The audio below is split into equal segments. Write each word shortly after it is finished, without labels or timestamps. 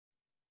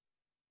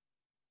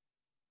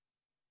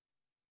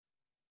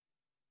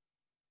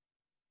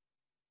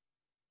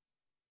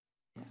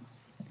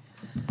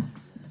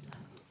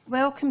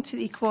Welcome to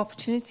the Equal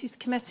Opportunities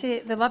Committee,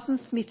 the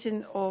 11th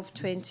meeting of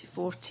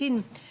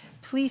 2014.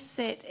 Please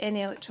set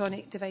any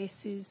electronic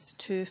devices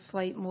to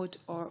flight mode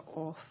or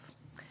off.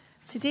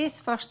 Today's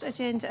first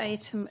agenda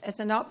item is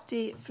an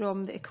update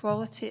from the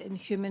Equality and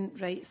Human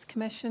Rights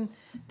Commission,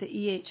 the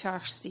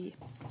EHRC.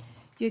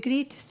 You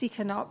agreed to seek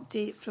an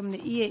update from the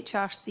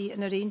EHRC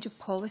in a range of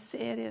policy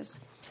areas.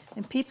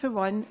 In Paper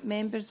 1,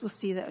 members will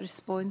see that a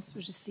response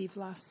was received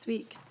last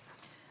week.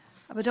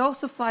 I would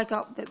also flag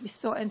up that we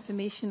sought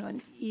information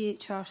on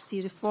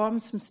EHRC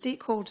reforms from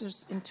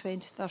stakeholders in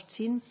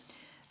 2013,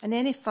 and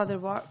any further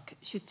work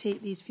should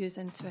take these views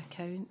into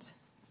account.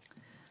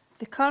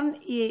 The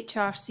current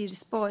EHRC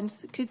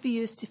response could be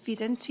used to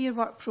feed into your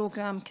work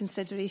programme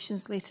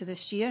considerations later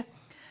this year,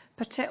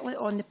 particularly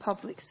on the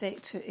public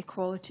sector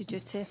equality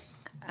duty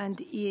and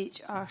the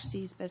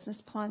EHRC's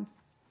business plan.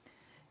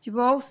 You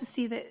will also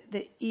see that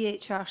the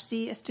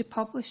EHRC is to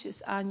publish its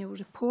annual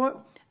report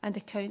and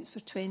accounts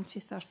for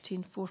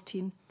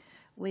 2013-14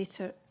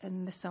 later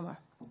in the summer.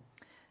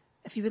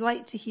 If you would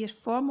like to hear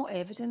formal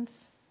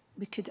evidence,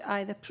 we could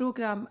either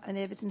programme an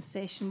evidence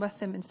session with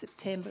them in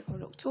September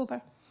or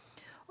October,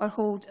 or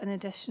hold an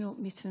additional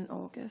meeting in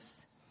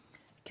August.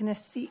 Can I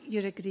seek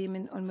your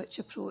agreement on which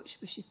approach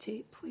we should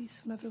take, please,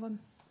 from everyone?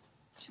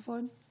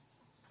 Siobhan?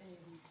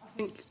 I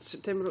think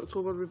September,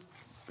 October would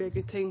be a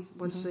good time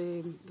once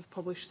they've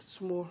published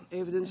some more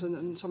evidence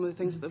and some of the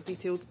things that they've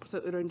detailed,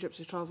 particularly around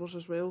gypsy travellers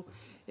as well,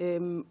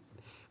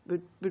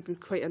 would be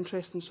quite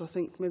interesting. So I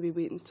think maybe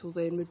wait until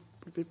then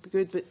would be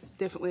good, but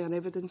definitely an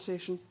evidence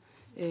session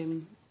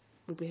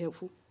would be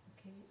helpful.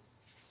 Okay.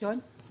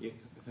 John? Yeah,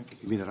 thank you,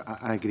 Convener.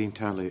 I agree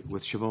entirely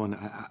with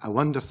Siobhan. I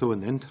wonder, though,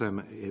 in the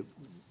interim,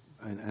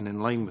 and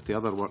in line with the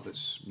other work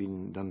that's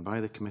been done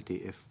by the committee,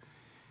 if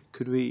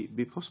could we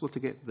be possible to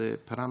get the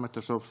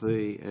parameters of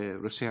the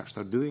research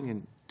they're doing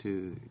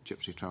into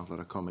gypsy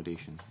traveller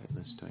accommodation at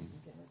this time,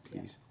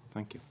 please?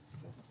 Thank you.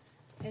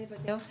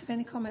 Anybody else have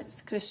any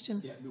comments? Christian?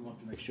 Yeah, we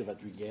want to make sure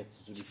that we get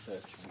the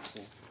research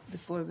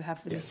before we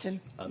have the meeting.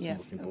 Yeah,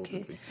 most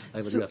importantly.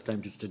 I will have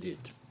time to study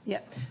it. Yeah.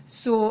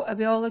 So are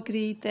we all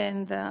agreed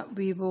then that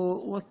we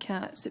will look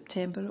at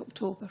September,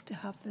 October to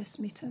have this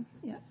meeting?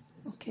 Yeah.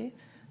 Okay.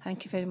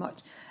 Thank you very much.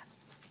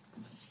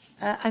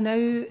 I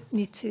now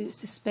need to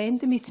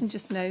suspend the meeting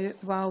just now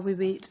while we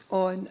wait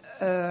on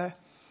our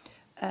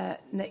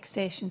next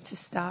session to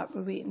start.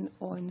 We're waiting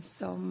on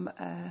some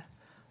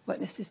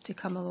witnesses to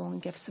come along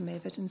and give some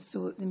evidence.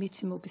 So the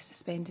meeting will be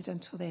suspended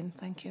until then.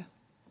 Thank you.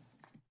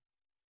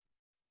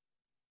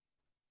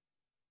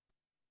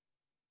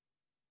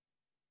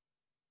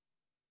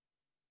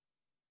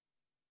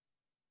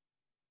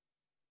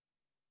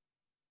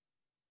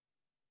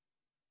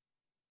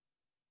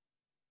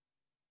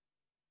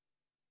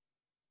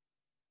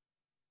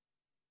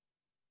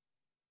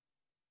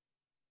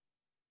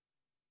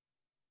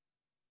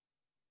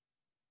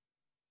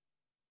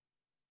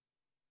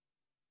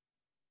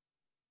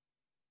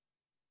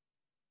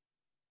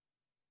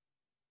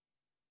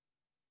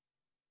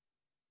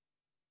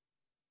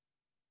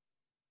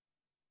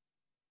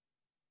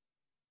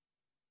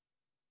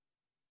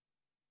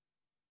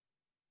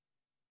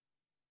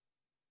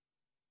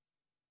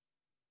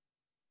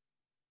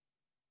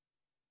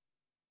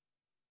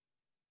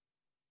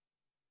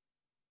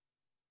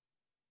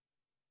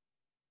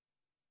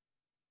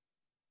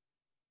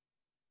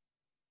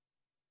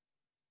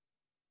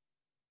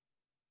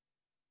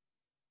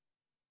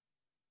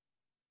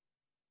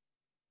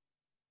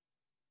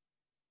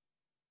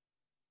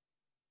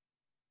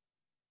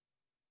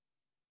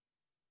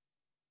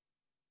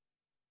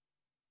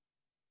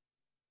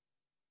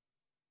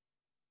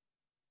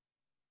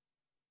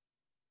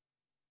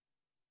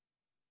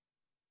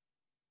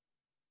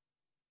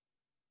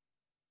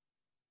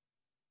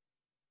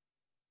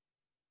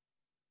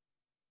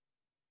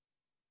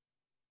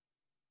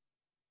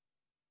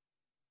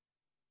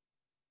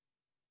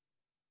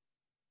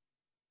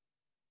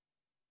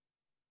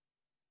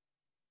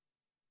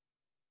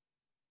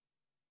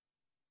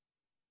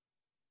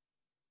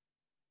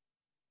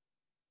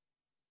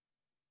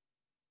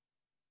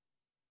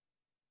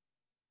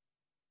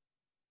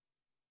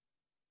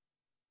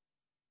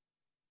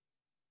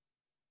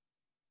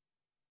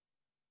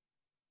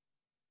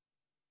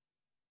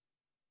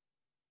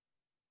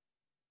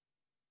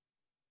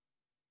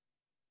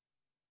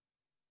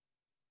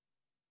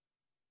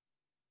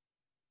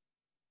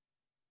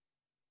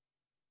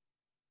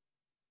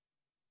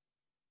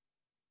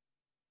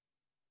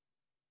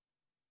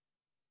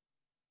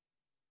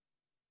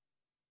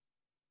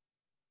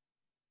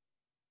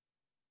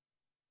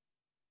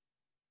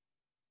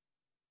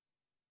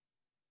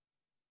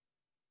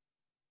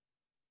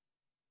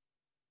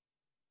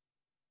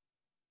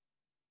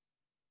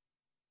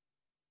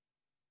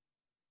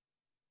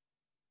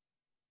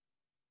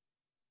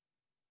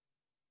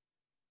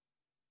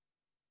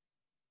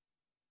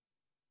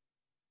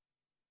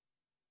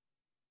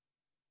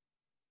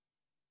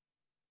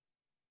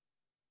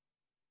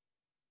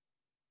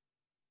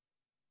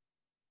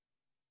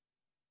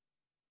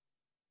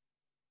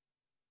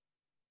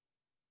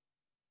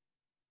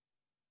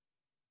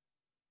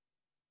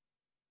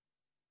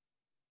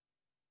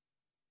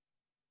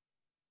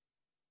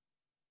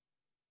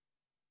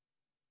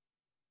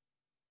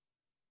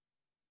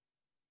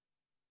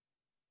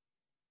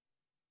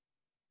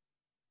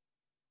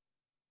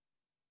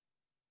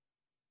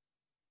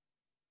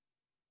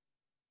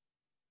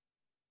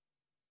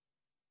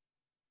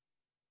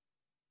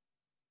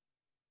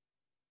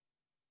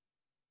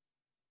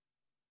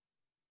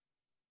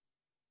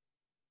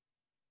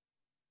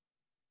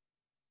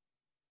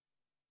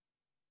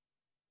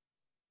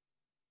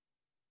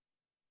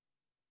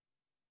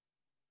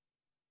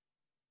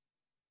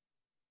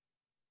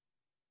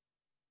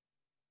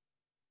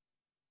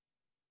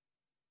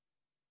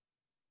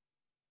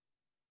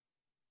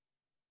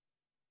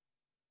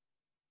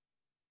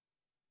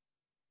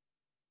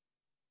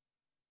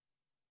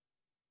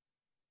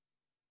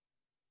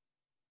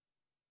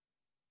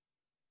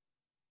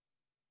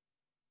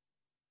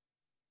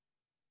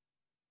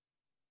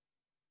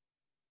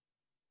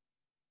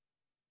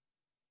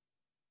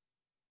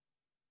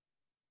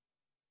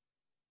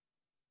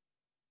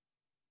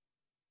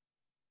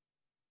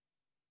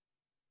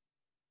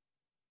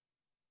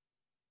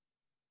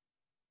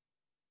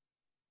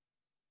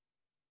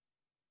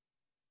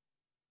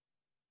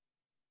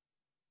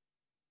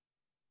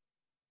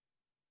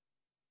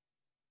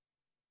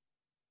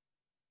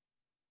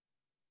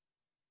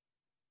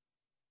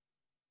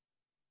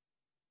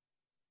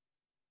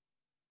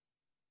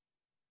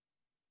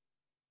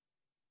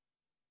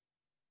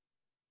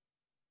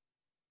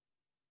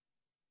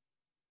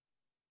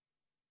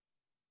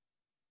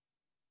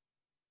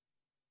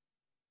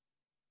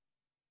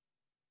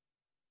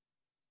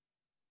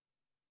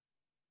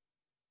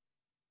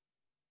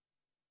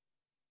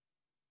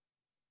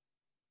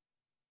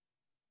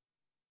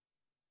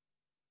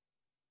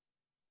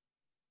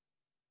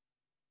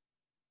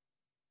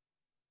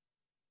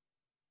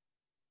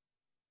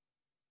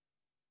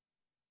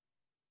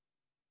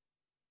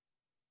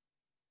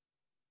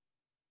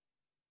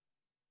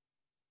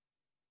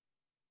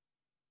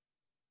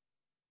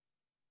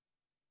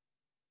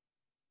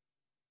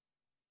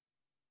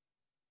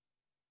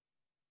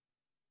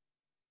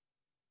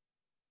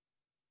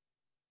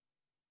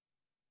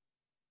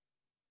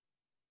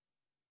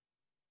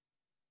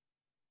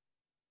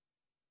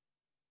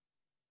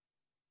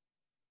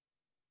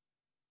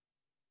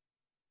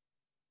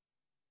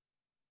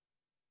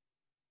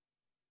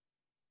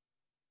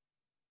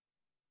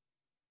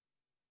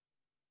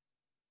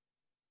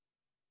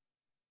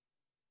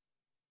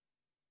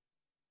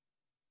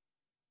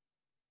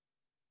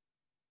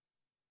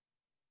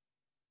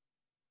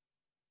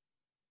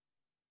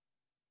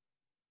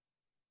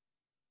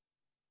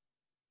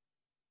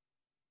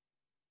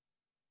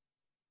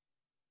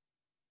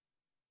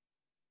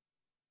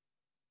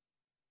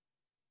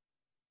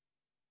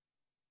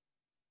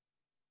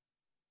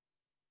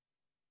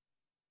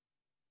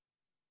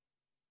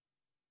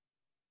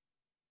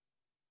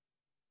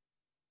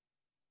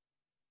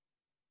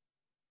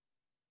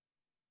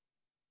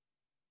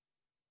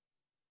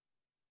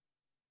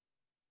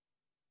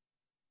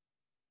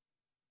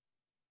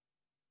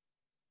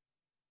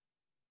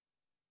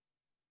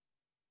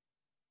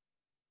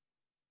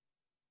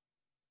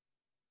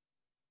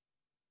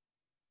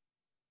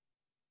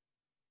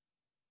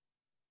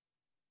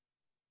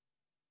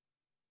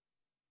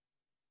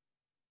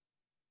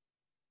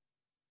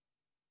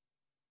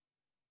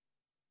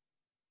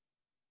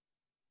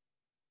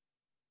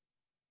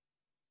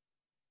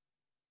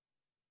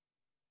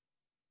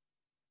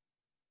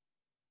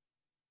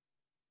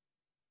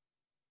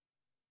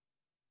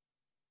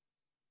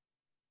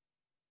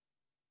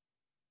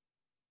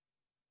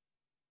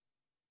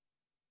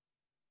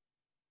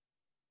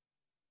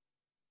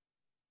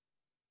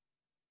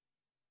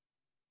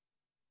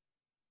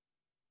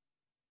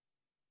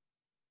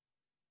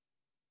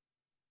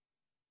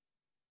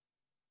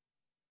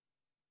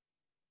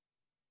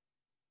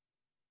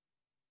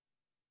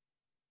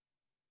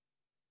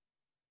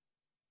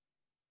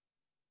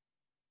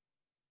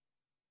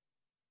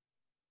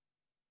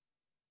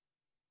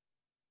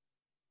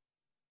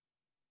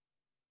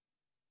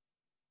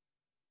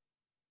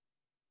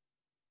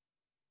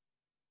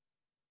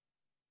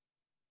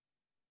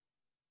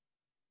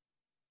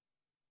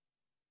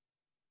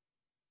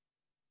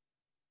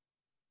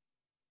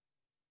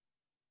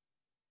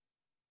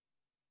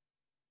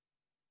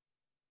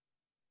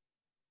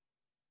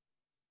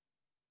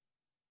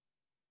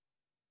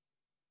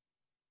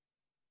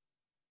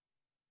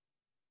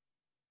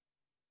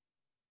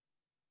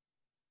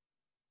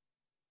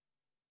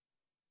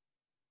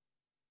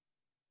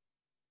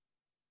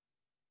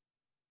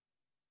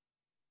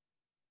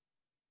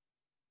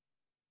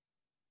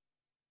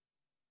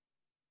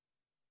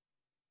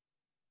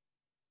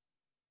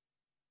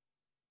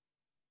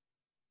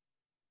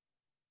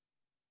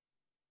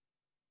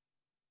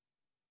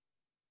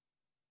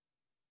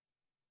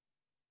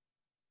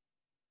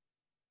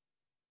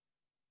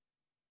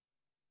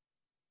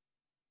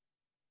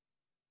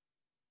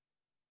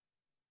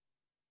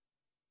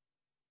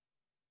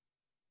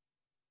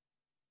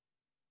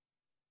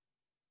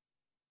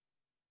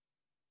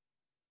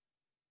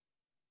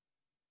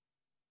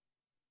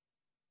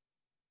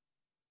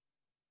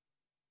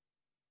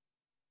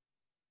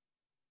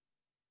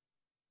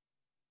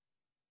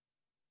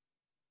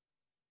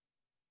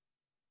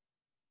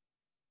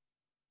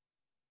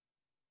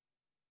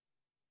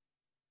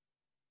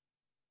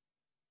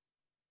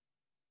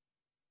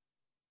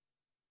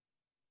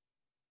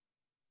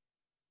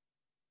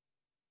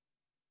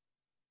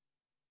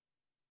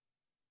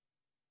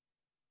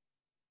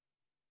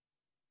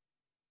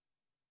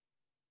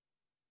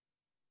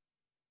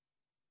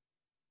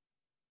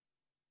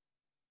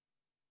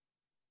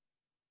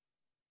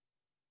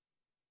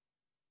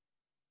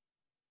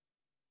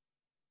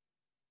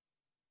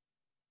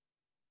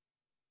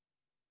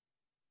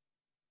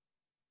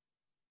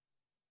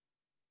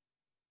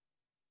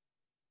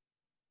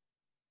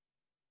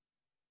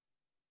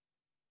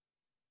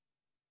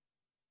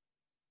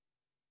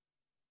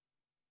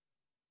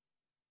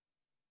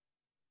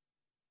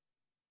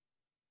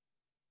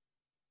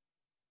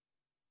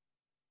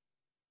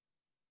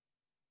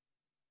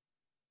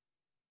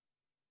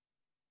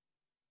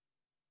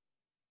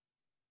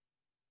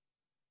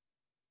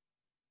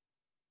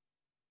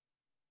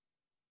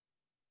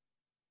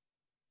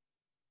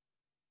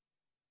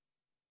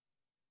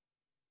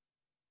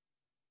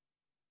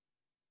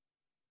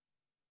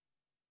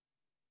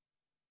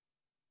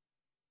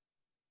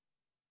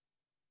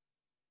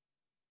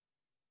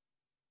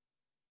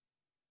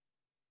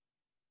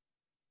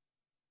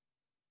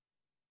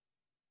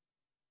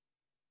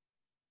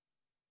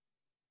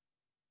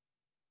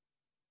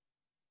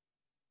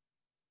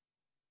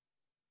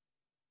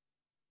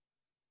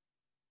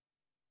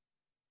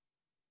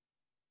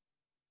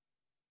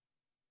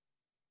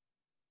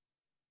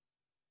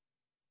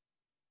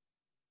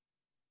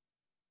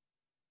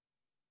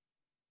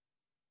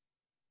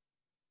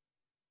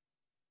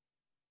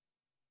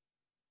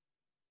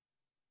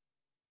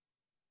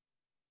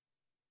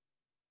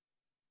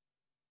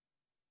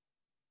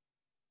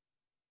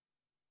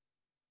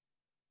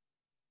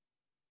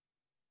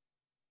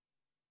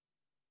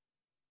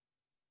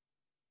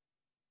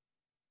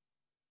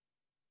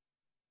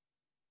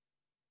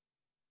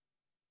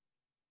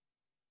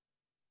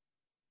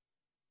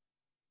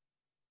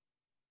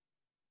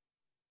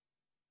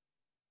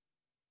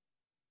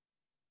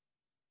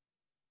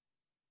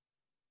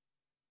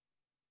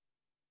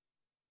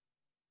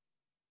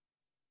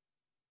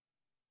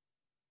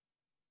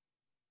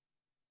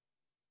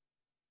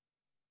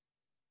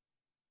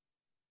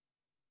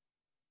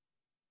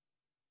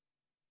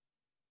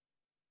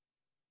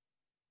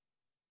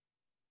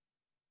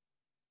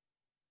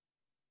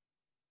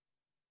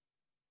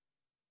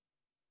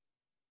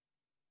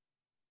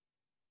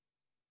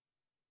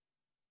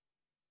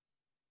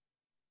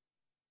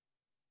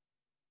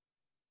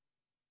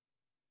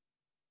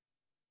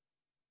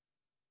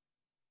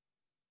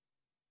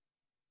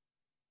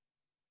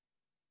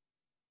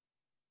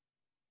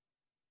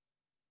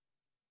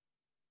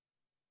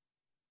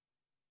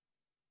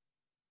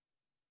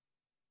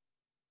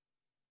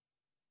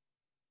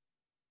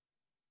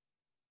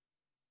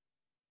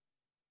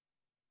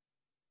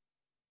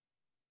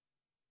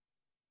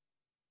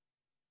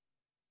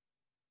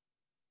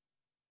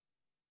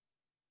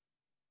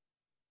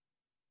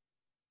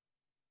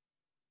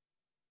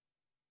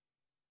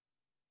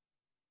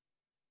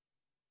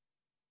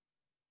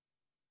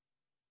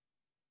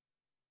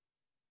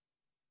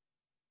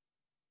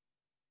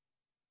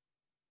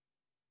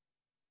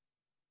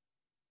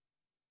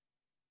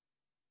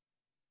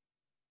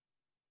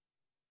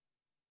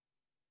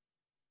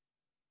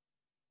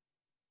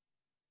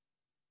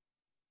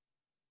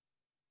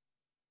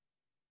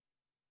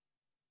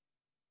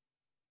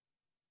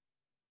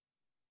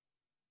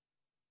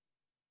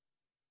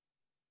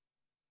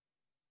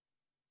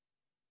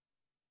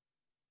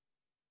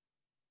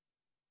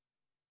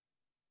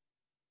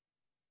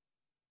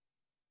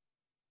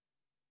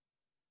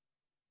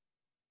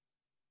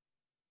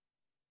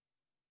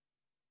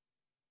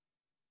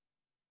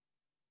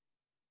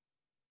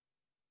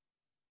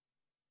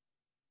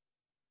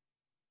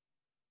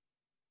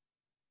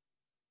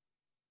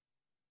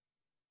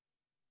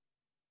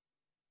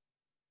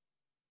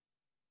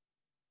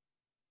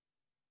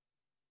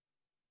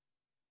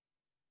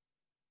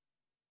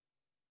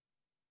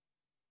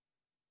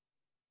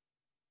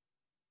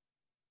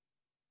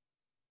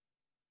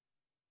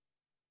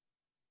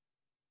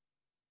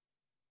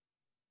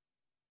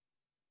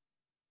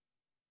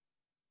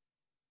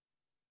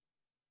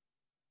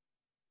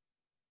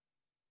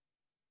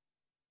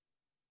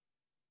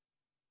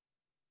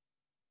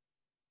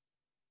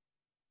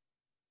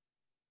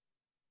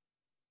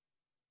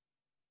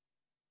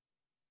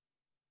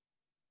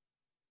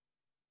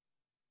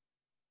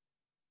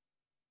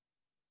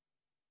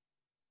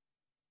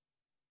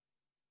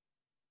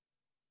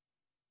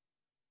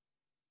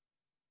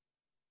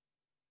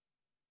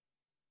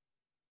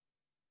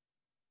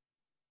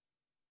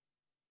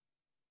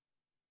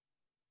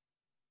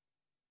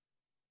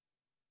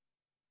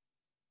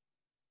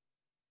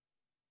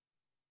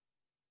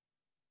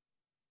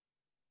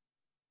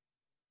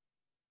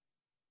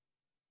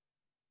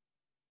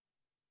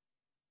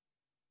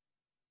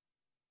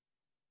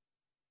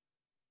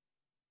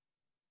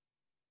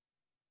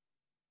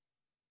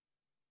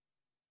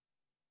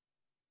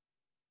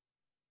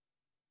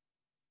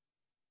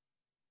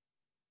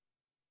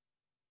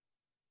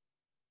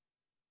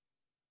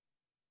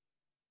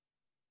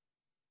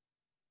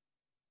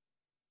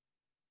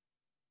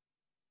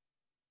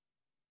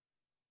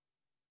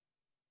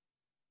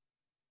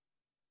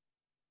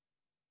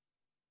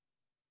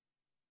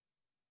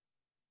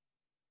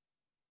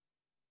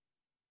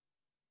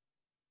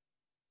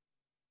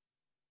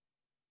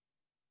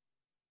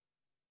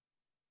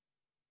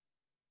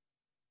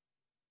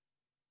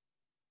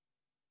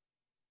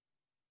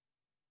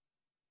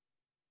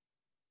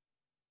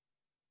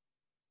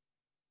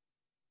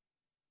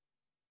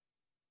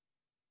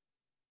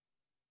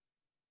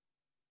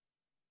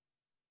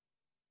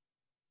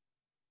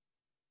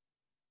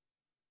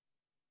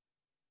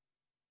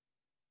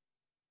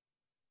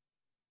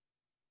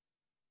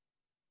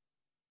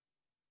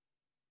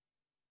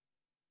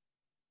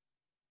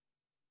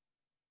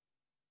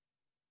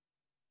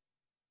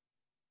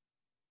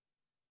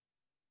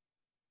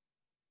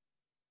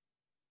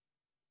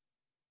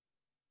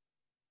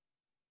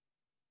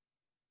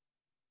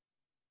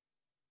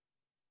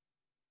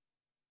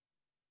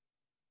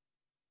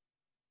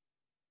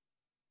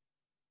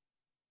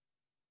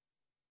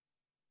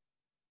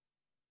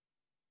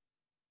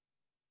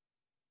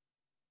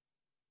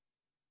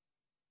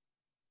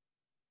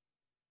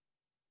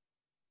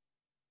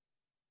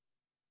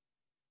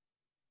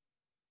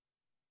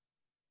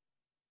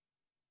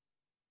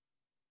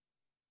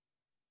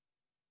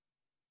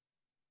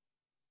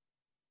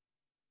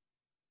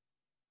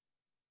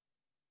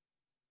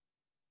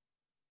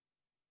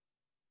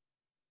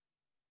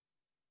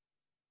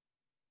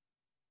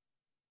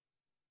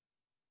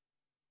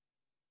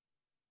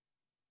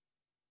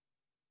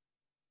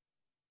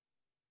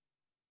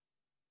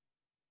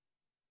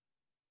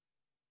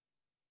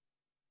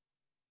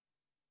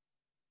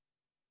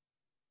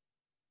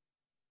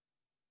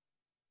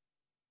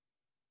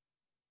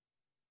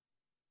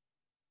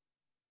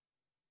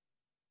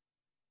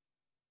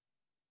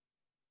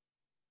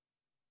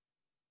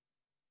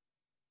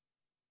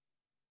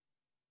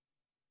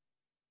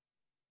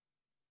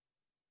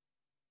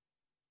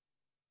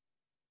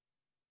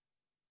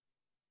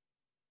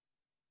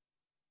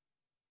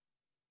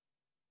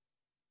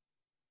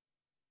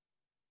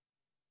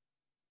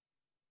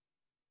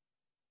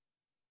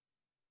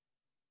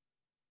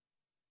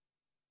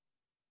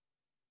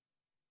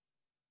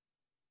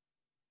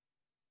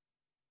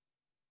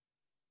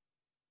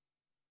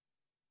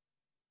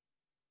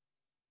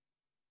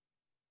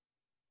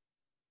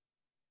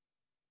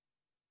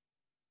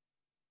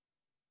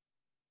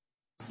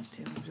 Just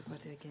tell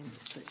everybody again to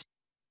switch.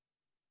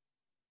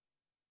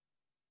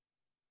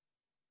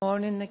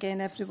 Morning again,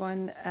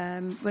 everyone.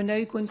 We're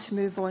now going to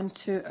move on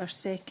to our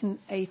second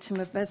item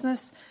of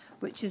business,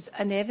 which is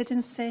an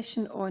evidence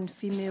session on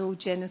female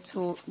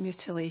genital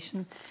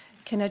mutilation.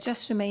 Can I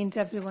just remind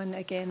everyone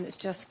again that's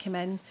just come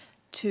in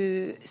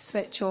to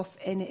switch off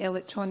any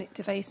electronic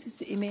devices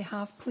that you may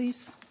have,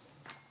 please?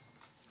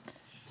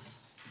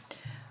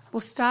 We'll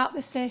start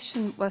the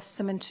session with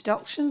some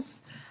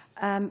introductions.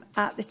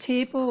 At the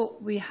table,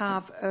 we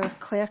have our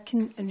clerk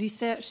and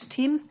research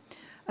team,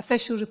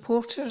 official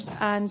reporters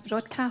and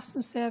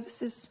broadcasting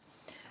services.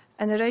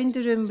 And around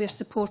the room, we're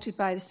supported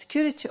by the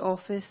Security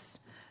Office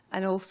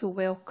and also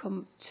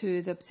welcome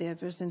to the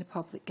observers in the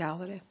public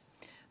gallery.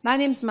 My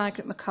name is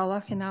Margaret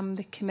McCulloch and I'm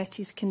the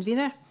committee's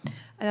convener.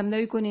 And I'm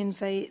now going to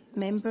invite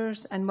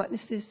members and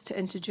witnesses to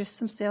introduce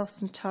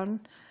themselves in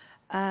turn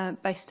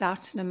by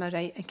starting on my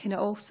right. And can I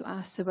also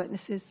ask the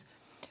witnesses,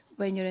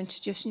 when you're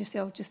introducing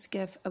yourself, just to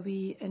give a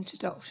wee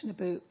introduction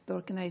about the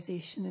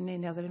organisation and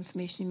any other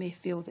information you may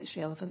feel that's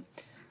relevant.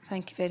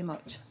 Thank you very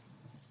much.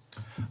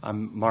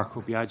 I'm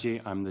Marco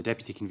Biaggi. I'm the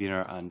Deputy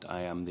Convener and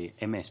I am the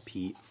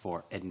MSP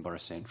for Edinburgh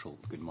Central.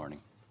 Good morning.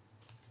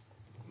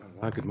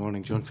 Good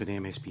morning, John for the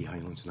MSP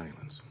Highlands and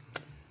Islands.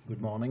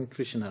 Good morning,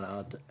 Christian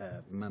Allard,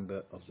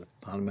 Member of the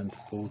Parliament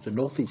for the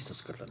North East of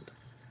Scotland.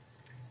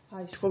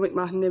 Hi, Siobhan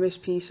McMahon,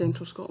 MSP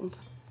Central Scotland.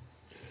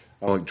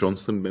 Alec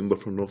Johnston, Member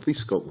from North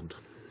East Scotland.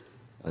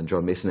 And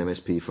John Mason,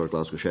 MSP for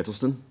Glasgow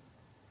Shettleston.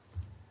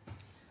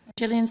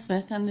 Gillian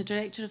Smith, I'm the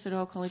Director of the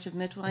Royal College of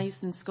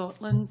Midwives in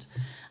Scotland,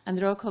 and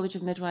the Royal College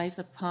of Midwives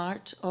are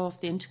part of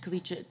the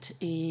intercollegiate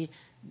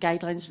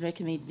guidelines and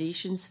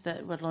recommendations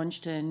that were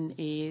launched in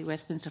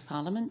Westminster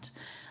Parliament.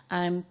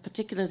 I'm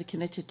particularly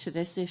committed to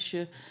this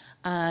issue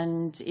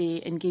and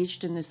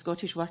engaged in the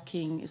Scottish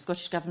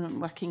Government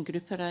working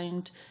group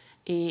around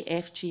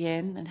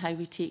FGM and how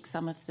we take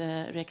some of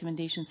the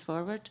recommendations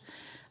forward.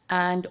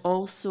 And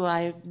also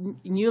I'm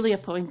newly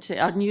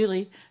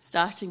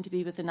starting to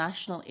be with the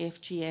National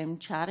FGM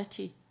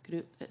charity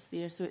group that's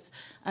there. So it's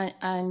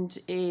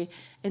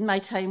in my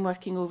time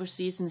working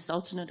overseas in the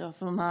Sultanate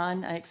of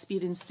Oman, I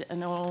experienced it on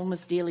an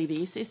almost daily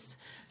basis.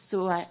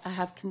 So I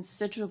have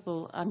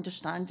considerable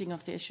understanding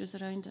of the issues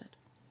around it.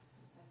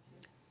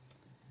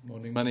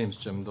 Morning, my name's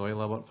Jim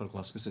Doyle. I work for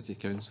Glasgow City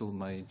Council.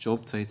 My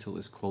job title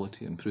is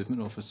Quality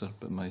Improvement Officer,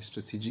 but my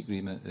strategic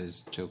remit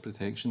is child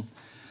protection.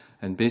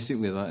 And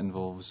basically that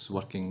involves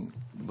working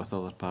with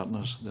other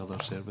partners, the other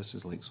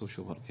services like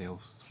social work,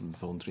 health, from the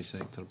voluntary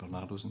sector,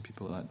 Bernardo's and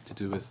people like that,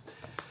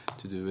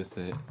 to do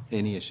with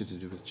any issue to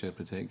do with child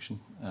protection.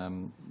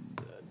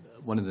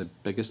 One of the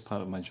biggest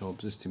part of my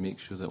jobs is to make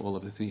sure that all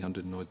of the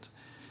 300 and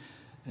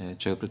odd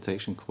child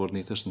protection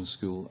coordinators in the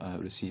school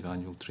receive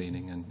annual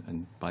training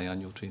and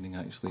biannual training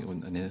actually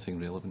on anything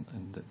relevant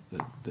and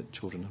that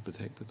children are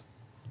protected.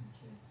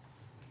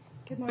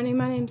 Good morning,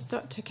 my name's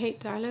Dr. Kate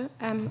Darlow.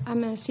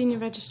 I'm a Senior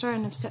Registrar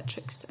in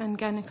Obstetrics and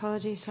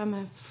Gynaecology, so I'm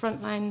a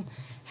frontline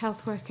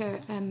health worker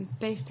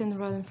based in the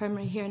Royal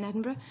Infirmary here in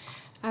Edinburgh.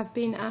 I've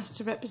been asked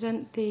to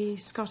represent the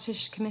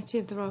Scottish Committee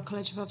of the Royal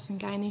College of Obs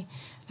and Gynae.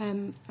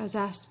 I was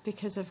asked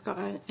because I've got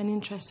an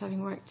interest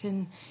having worked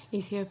in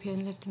Ethiopia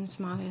and lived in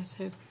Somalia,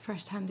 so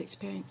first-hand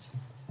experience.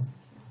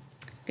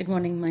 Good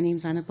morning, my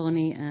name's Anna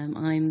Boni.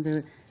 I'm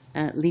the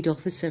Lead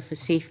Officer for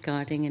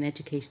Safeguarding in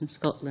Education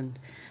Scotland.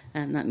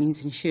 And that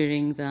means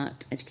ensuring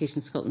that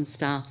Education Scotland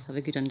staff have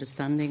a good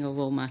understanding of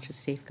all matters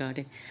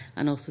safeguarding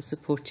and also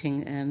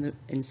supporting the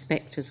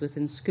inspectors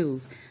within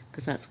schools,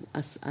 because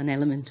that's an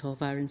element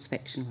of our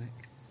inspection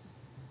work.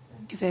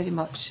 Thank you very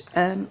much.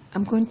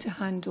 I'm going to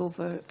hand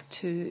over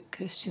to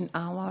Christian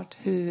Allard,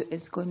 who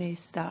is going to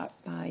start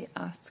by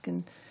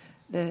asking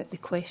the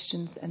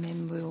questions, and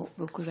then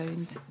we'll go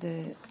around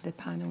the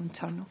panel in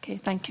turn. Okay,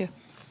 thank you.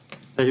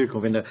 Thank you,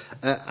 Convener.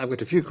 I've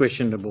got a few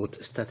questions about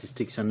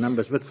statistics and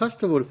numbers, but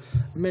first of all,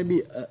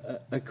 maybe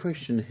a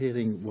question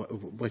hearing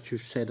what you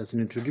said as an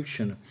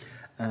introduction.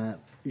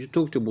 You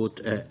talked about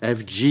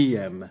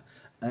FGM.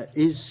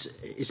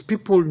 Is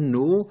people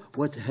know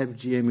what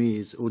FGM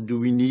is, or do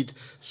we need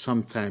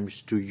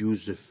sometimes to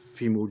use the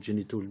female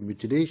genital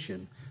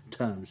mutilation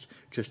terms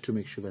just to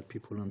make sure that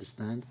people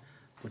understand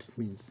what it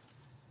means?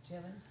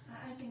 Gillian?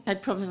 I think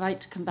I'd probably like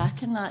to come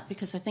back on that,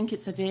 because I think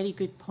it's a very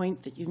good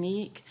point that you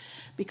make.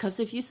 Because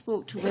if you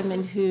spoke to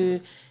women who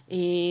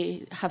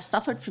have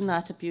suffered from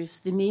that abuse,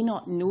 they may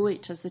not know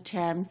it as the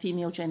term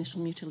female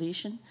genital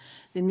mutilation.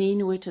 They may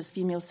know it as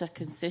female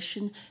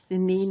circumcision. They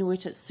may know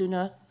it as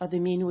SUNA, or they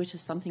may know it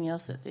as something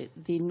else that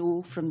they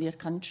know from their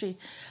country.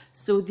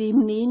 So they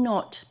may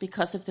not,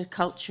 because of their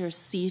culture,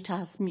 see it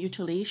as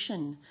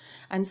mutilation.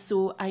 And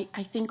so I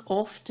think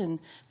often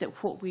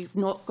that what we've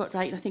not got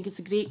right, and I think it's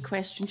a great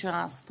question to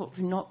ask, what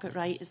we've not got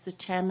right is the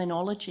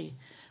terminology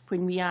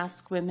when we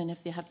ask women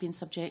if they have been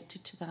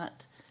subjected to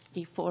that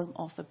a form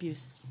of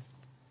abuse.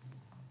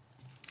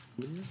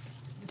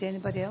 Would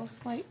anybody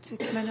else like to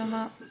come in on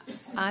that?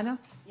 Anna?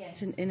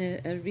 Yes, in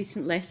a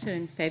recent letter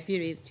in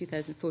February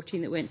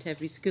 2014 that went to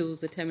every school,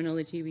 the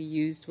terminology we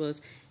used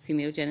was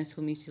female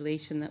genital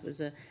mutilation. That was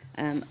a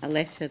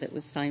letter that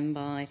was signed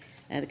by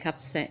the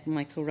Capital Sec,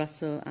 Michael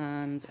Russell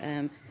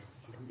and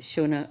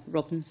Shona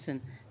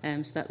Robinson.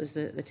 So that was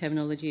the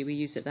terminology we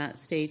used at that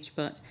stage,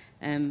 but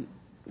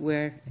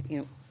we're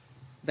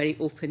very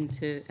open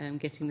to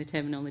getting the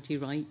terminology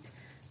right.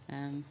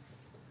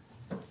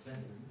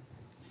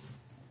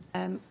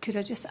 Could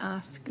I just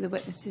ask the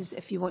witnesses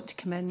if you want to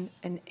come in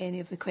any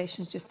of the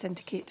questions, just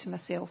indicate to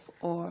myself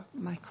or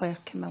my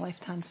clerk on my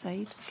left-hand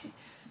side. Okay.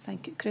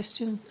 Thank you.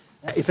 Christian?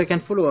 If I can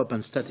follow up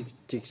on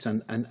statistics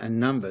and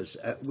numbers,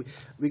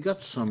 we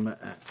got some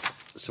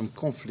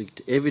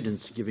conflict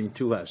evidence given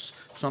to us.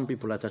 Some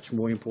people attach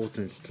more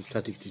importance to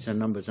statistics and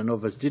numbers and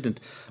others didn't.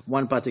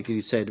 One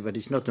particularly said that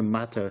it's not a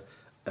matter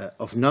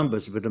of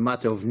numbers but a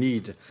matter of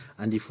need,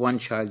 and if one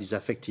child is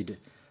affected,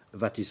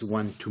 that is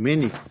one too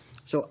many.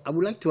 So I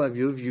would like to have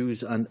your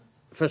views on,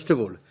 first of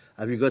all,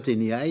 have you got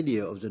any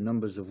idea of the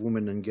numbers of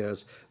women and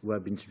girls who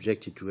have been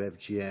subjected to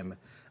FGM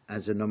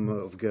and the number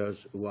of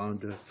girls who are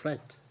under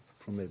threat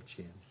from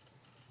FGM?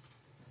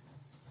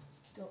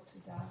 Dr.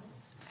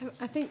 Darlow?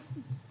 I think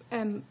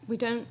we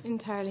don't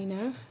entirely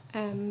know,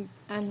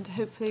 and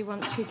hopefully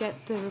once we get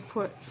the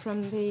report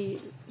from the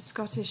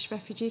Scottish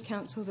Refugee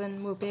Council,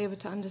 then we'll be able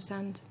to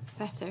understand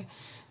better.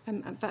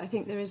 But I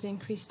think there is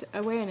increased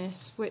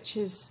awareness, which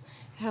is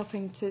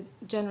helping to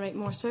generate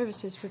more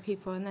services for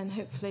people, and then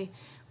hopefully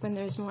when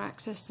there is more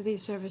access to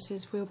these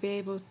services, we'll be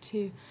able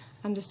to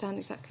understand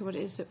exactly what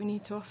it is that we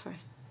need to offer.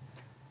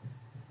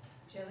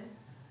 Gillian?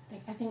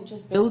 I think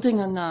just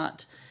building on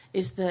that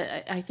is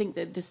that I think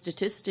that the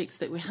statistics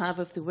that we have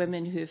of the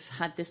women who've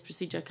had this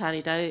procedure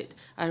carried out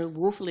are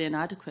woefully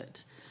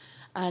inadequate.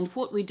 And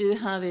what we do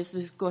have is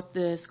we've got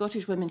the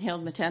Scottish Women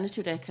Held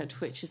Maternity Record,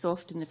 which is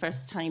often the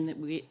first time that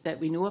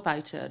we know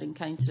about it or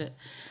encounter it.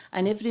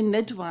 And every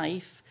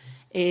midwife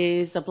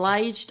is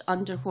obliged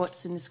under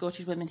what's in the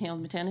Scottish Women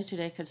Held Maternity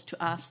Records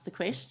to ask the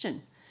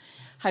question.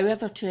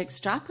 However, to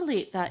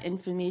extrapolate that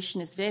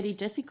information is very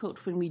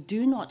difficult when we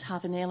do not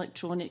have an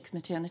electronic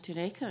maternity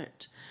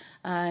record.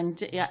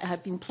 And I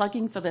have been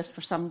plugging for this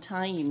for some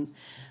time,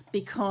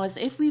 because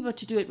if we were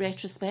to do it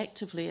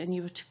retrospectively and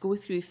you were to go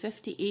through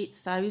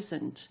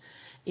 58,000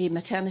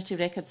 maternity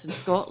records in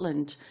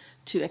Scotland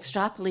to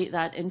extrapolate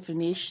that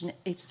information,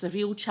 it's a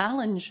real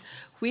challenge.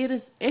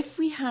 Whereas if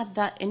we had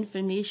that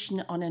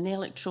information on an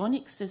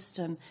electronic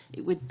system,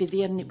 it would be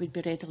there and it would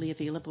be readily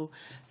available.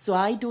 So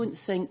I don't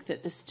think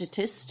that the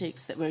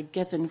statistics that were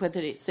given,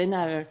 whether it's in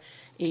our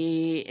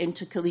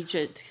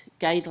intercollegiate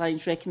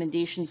guidelines,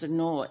 recommendations or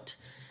not,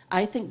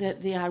 I think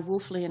that they are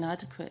woefully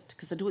inadequate,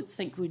 because I don't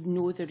think we'd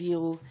know the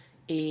real,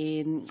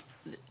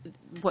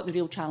 what the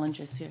real challenge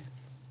is here.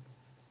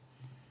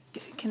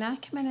 Can I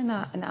come in on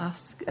that and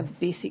ask a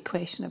basic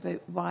question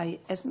about why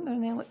isn't there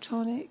an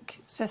electronic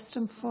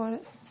system for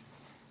it?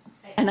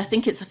 And I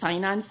think it's a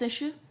finance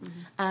issue.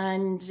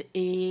 And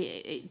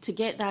to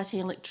get that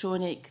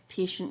electronic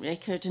patient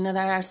record, and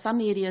there are some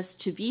areas,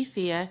 to be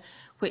fair,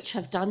 which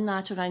have done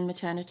that around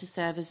maternity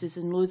services,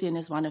 and Lothian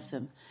is one of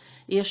them.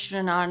 Ayrshire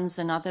and Arns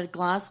and other.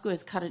 Glasgow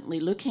is currently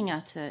looking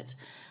at it.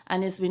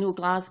 And as we know,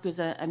 Glasgow is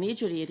a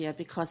major area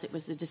because it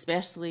was the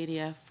dispersal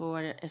area for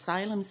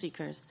asylum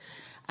seekers.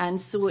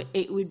 And so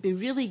it would be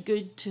really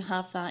good to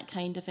have that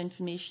kind of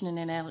information in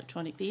an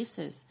electronic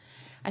basis.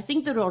 I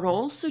think there are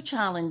also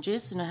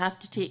challenges, and I have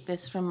to take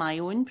this from my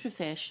own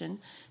profession,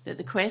 that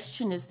the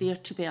question is there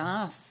to be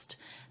asked.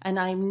 And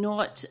I'm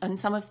not, and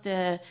some of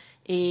the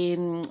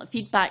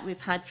feedback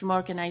we've had from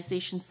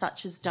organisations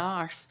such as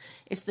DARF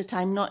is that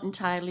I'm not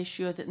entirely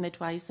sure that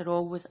midwives are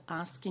always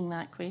asking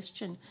that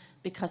question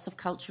because of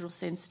cultural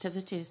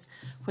sensitivities.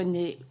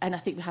 And I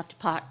think we have to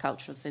park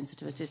cultural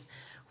sensitivities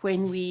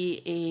when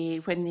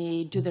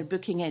they do their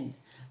booking in.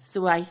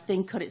 So I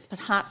think, or it's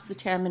perhaps the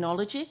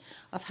terminology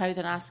of how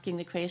they're asking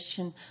the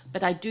question,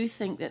 but I do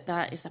think that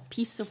that is a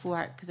piece of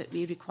work that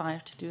we require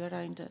to do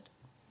around it.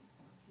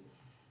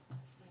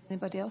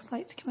 Anybody else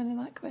like to come in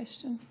on that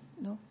question?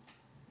 No?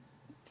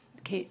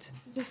 Kate?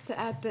 Just to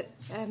add that,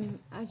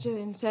 as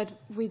Gillian said,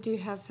 we do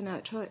have an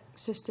electronic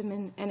system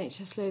in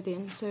NHS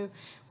Lothian, so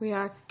we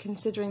are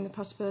considering the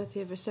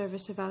possibility of a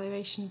service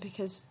evaluation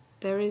because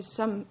there is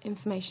some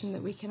information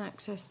that we can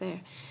access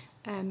there.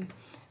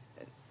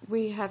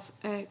 We have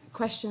a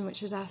question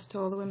which is asked to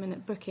all the women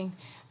at booking,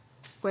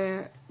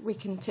 where we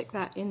can tick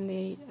that in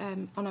the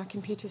on our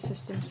computer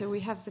system. So we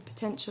have the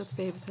potential to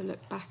be able to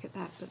look back at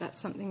that, but that's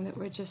something that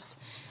we're just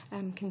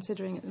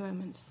considering at the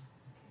moment.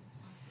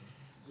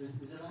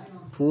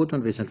 Forward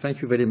on this, and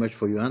thank you very much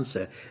for your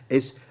answer.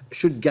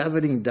 Should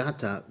gathering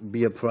data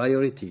be a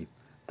priority,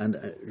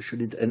 and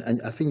should it?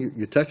 And I think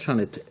you touched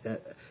on it.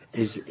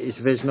 Is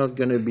there's not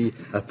going to be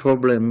a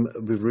problem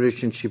with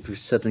relationship with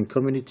certain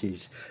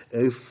communities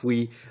if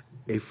we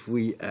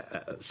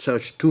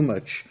search too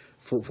much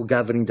for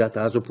gathering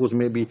data, as opposed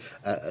maybe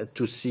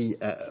to see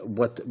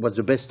what's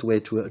the best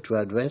way to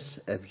address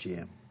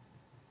FGM?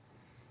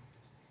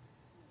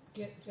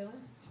 Gillian?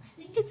 I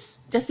think think it's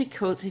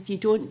difficult if you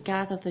don't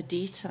gather the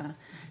data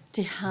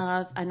to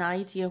have an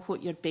idea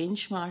what your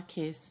benchmark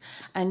is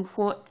and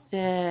what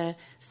the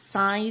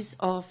size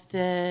of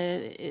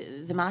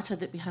the matter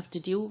that we have to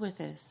deal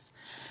with is.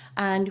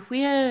 And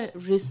where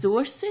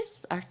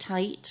resources are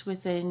tight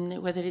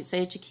within, whether it's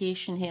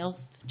education,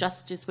 health,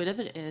 justice,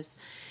 whatever it is,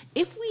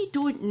 if we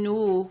don't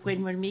know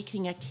when we're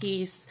making a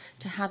case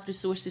to have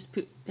resources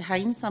put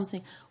behind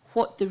something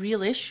what the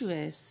real issue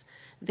is,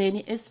 then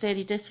it is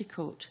very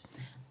difficult.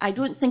 I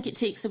don't think it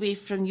takes away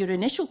from your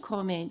initial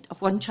comment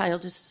of one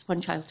child is one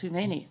child too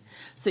many.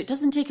 So it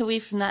doesn't take away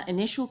from that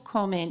initial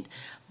comment.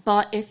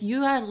 But if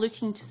you are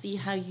looking to see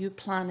how you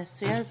plan a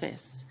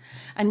service,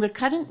 and we're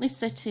currently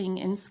sitting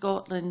in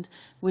Scotland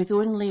with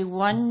only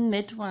one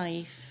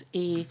midwife,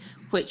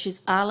 which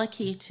is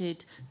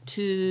allocated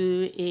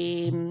to,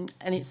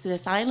 and it's the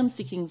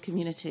asylum-seeking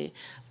community,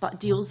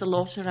 but deals a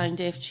lot around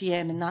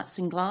FGM, and that's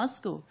in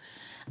Glasgow.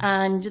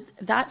 And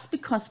that's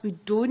because we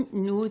don't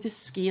know the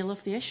scale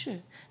of the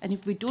issue. And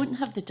if we don't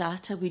have the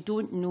data, we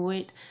don't know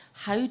it,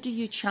 how do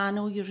you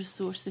channel your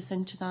resources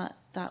into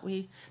that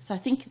way? So I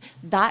think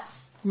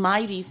that's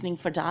my reasoning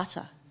for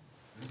data.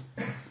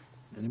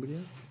 Anybody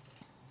else?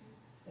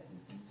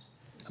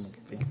 I'm okay,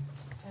 thank you.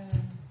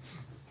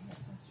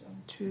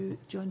 To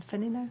John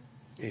Finney now.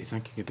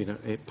 Thank you,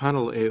 Gillian.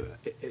 Panel,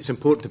 it's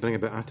important to bring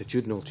about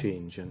attitudinal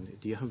change. And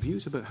do you have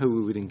views about how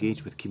we would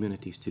engage with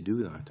communities to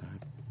do that? I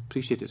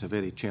appreciate it's a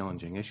very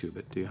challenging issue,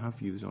 but do you have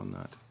views on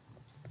that?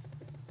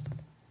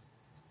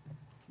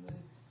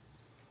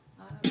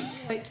 Would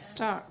you like to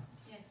start?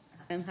 Yes,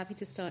 I'm happy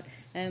to start.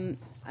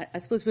 I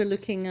suppose we're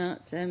looking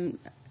at,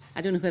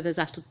 I don't know whether there's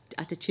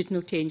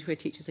attitudinal change where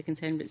teachers are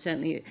concerned, but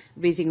certainly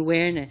raising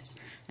awareness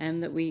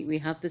that we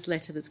have this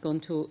letter that's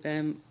gone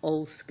to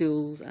all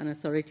schools and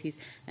authorities,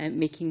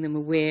 making them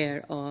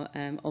aware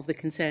of the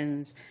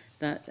concerns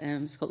that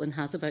Scotland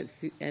has about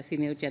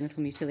female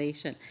genital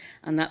mutilation,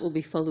 and that will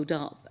be followed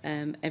up.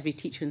 Every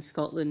teacher in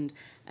Scotland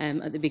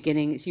at the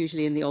beginning, it's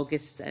usually in the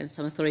August,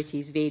 some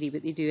authorities vary,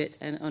 but they do it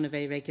on a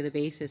very regular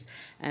basis.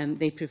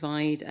 They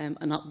provide an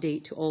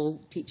update to all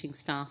teaching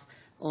staff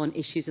on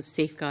issues of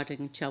safeguarding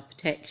and child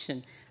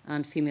protection,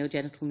 and female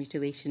genital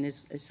mutilation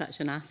is such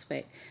an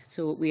aspect.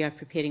 So we are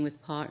preparing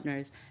with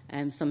partners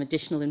some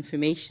additional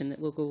information that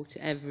will go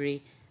to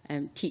every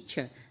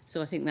teacher.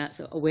 So I think that's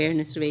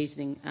awareness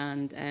raising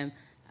and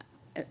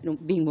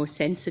being more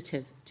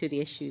sensitive to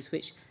the issues,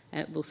 which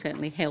will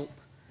certainly help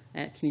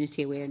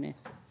community awareness.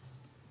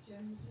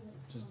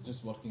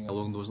 Just working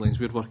along those lines,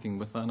 we're working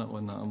with Anna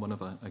on that. I'm one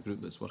of a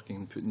group that's working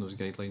and putting those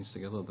guidelines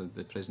together,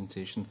 the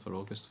presentation for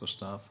August for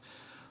staff.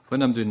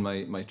 When I'm doing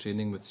my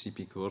training with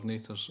CP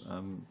coordinators,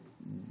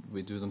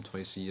 we do them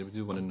twice a year. We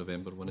do one in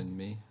November, one in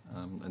May,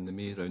 and the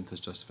May round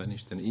has just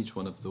finished. And each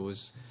one of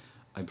those,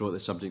 I brought the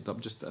subject up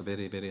just at a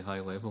very, very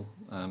high level.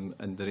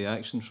 And the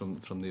reaction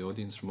from the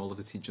audience, from all of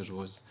the teachers,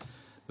 was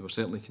they were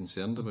certainly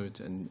concerned about it,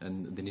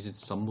 and they needed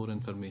some more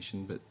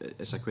information, but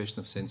it's a question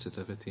of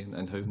sensitivity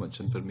and how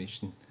much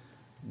information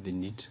they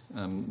need.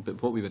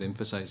 But what we were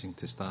emphasising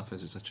to staff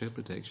is it's a child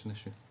protection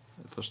issue.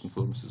 First and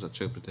foremost, it's a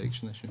child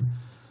protection issue.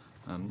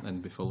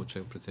 And we follow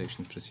child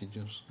protection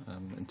procedures.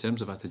 In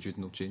terms of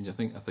attitudinal change, I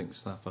think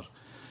staff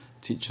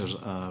teachers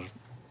are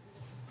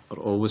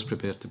always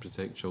prepared to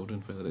protect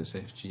children, whether it's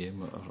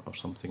FGM or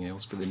something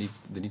else, but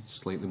they need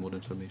slightly more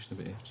information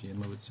about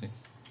FGM, I would say.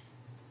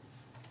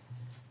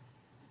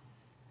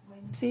 When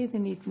you say they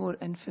need more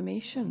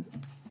information,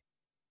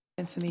 what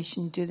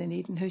information do they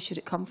need, and who should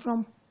it come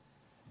from?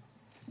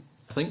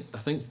 I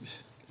think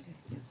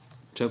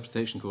child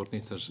protection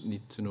coordinators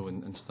need to know,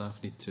 and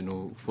staff need to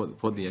know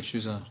what the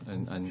issues are.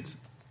 And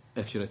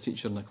if you're a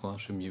teacher in a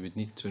classroom, you would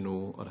need to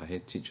know, or a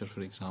head teacher,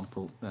 for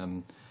example,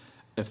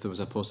 if there was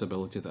a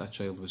possibility that a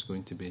child was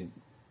going to be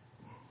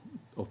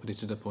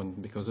operated upon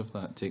because of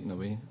that, taken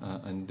away.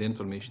 And the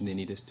information they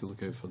need is to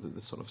look out for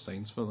the sort of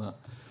signs for that.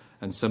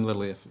 And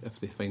similarly, if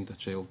they find a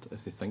child,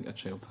 if they think a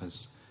child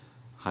has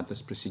had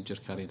this procedure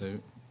carried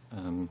out,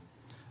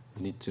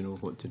 they need to know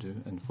what to do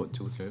and what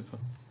to look out for.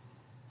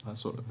 That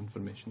sort of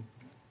information.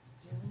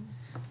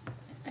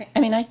 I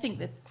mean, I think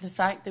that the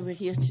fact that we're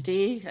here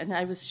today, and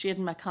I was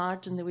sharing my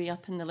card on the way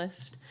up in the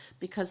lift,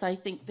 because I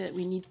think that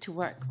we need to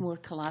work more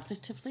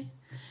collaboratively.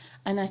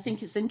 And I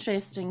think it's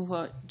interesting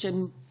what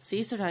Jim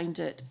says around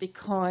it,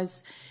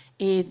 because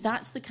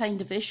that's the kind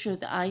of issue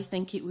that I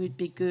think it would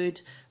be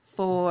good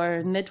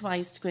for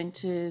midwives to go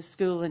into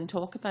school and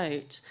talk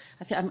about.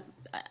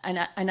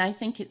 I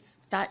think it's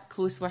that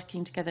close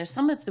working together.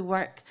 Some of the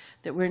work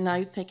that we're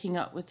now picking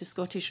up with the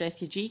Scottish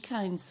Refugee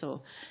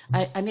Council,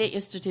 I met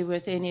yesterday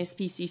with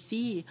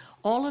NSPCC,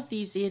 all of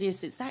these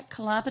areas, it's that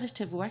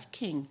collaborative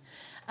working.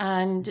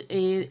 And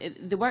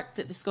the work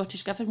that the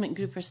Scottish Government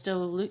Group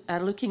are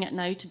looking at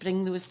now to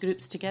bring those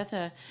groups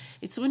together,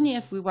 it's only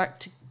if we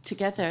work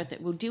together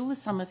that we'll deal with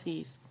some of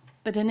these.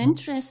 But an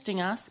interesting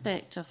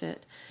aspect of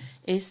it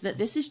is that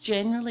this is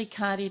generally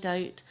carried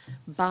out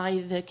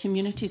by the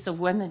communities of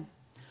women.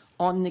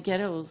 on the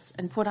girls.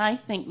 And what I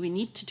think we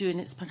need to do, and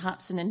it's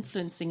perhaps an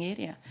influencing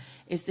area,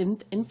 is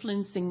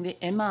influencing the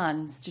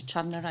imams to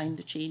turn around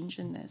the change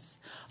in this,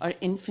 or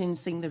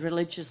influencing the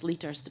religious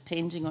leaders,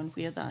 depending on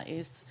where that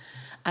is.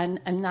 And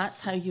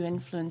that's how you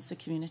influence the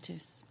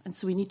communities. And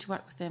so we need to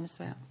work with them as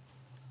well.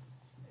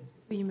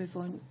 Before you move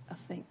on, I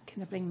think,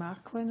 can I bring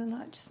Marco in on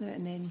that just now,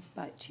 and then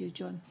back to you,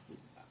 John?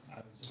 I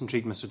was just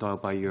intrigued, Mr Doyle,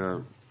 by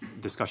your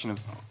discussion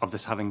of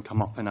this having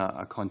come up in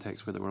a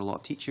context where there were a lot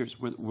of teachers.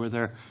 Were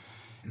there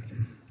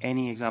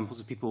any examples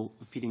of people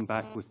feeding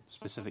back with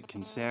specific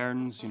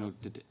concerns? You know,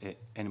 did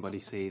anybody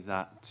say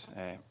that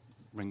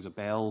rings a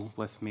bell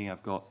with me?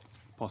 I've got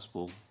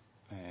possible.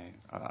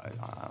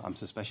 I'm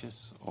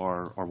suspicious,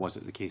 or was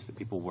it the case that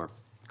people were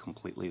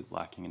completely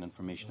lacking in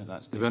information at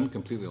that stage? They weren't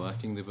completely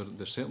lacking. They were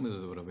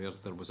aware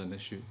there was an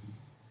issue.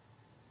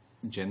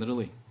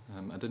 Generally,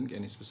 I didn't get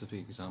any specific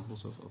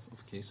examples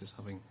of cases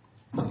having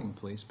taken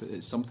place, but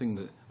it's something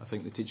that I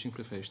think the teaching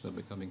profession are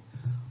becoming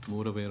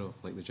more aware of,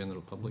 like the general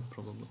public,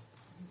 probably.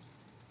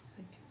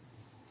 Thank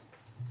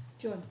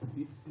you. John?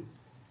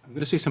 I'm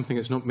going to say something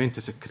that's not meant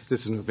as a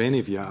criticism of any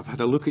of you. I've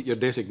had a look at your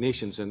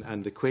designations,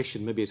 and the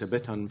question maybe is a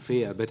bit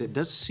unfair, but it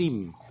does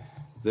seem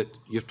that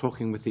you're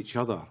talking with each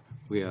other,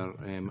 where,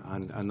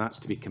 and that's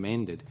to be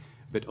commended,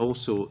 but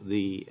also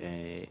the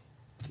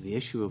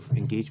issue of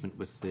engagement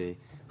with the...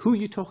 Who are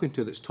you talking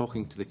to that's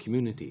talking to the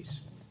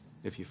communities,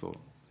 if you follow?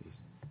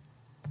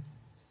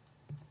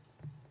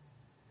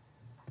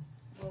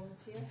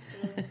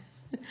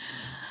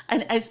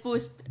 And I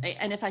suppose,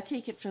 and if I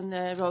take it from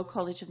the Royal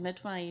College of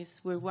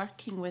Midwives, we're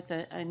working with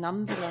a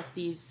number of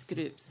these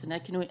groups, and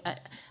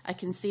I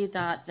can say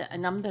that a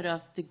number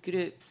of the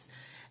groups,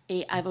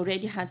 I've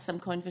already had some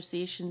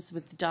conversations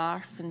with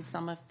DARF and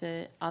some of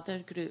the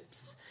other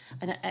groups,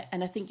 and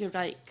I think you're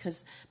right,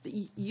 because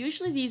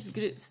usually these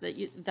groups that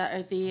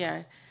are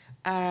there,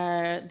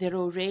 they're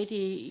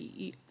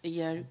already,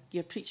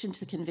 you're preaching to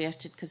the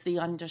converted because they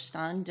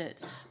understand it,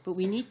 but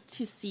we need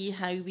to see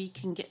how we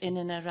can get in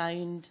and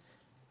around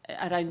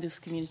those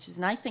communities,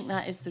 and I think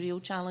that is the real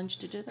challenge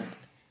to do that.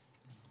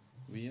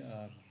 We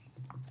are...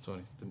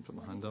 Sorry, didn't put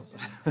my hand up.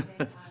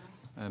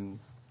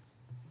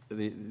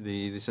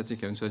 The City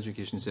Council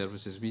Education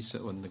Services, we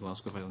sit on the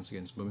Glasgow Violence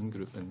Against Women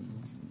group, and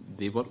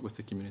they work with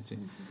the community,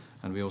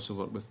 and we also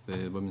work with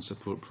the Women's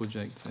Support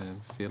Project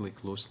fairly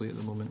closely at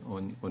the moment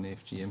on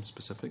FGM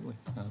specifically,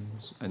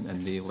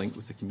 and they link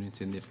with the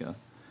community, and they've got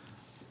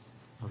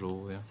a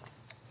role there.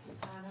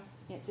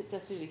 Yeah,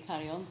 just to really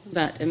carry on from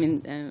that, I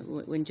mean,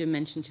 when Jim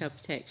mentioned child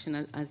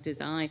protection, as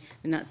did I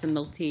mean, that's a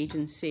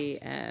multi-agency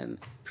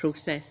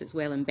process that's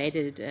well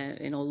embedded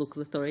in all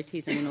local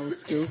authorities and in all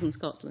schools in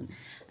Scotland,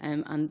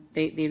 and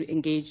they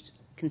engaged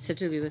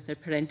considerably with their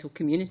parental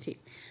community.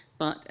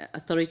 But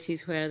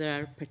authorities where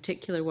there are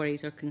particular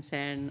worries or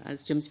concern,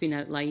 as Jim's been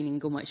outlining,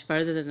 go much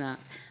further than that.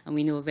 And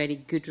we know of very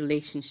good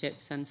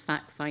relationships and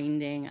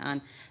fact-finding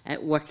and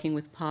working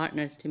with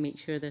partners to make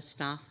sure their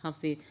staff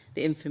have the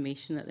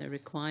information that they're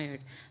required,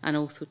 and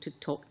also to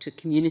talk to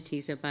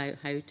communities about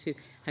how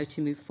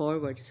to move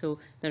forward. So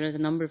there are a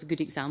number of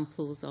good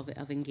examples of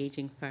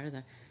engaging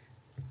further.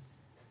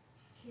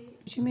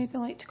 Would you maybe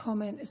like to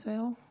comment as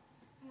well?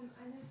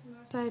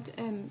 Side,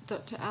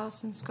 Dr.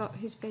 Alison Scott,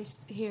 who's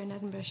based here in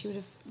Edinburgh, she would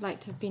have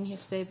liked to have been here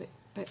today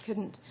but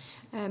couldn't.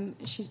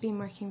 She's been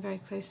working very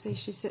closely.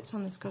 She sits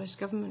on the Scottish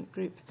Government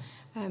group,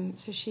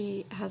 so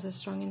she has a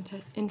strong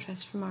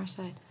interest from our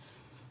side.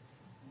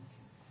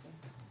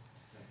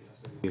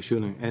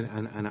 Reassuring,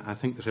 and I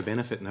think there's a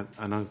benefit in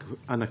an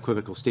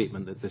unequivocal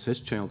statement that this is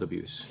child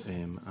abuse,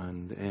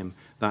 and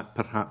that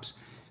perhaps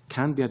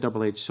can be a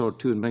double-edged sword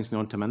too, and brings me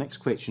on to my next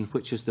question,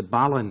 which is the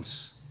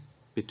balance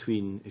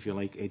between, if you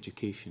like,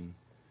 education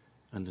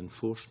and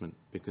enforcement,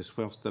 because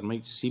whilst there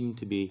might seem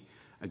to be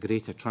a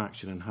great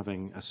attraction in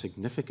having a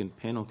significant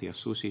penalty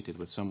associated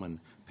with someone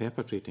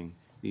perpetrating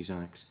these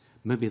acts,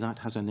 maybe that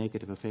has a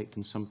negative effect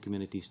in some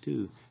communities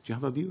too. Do you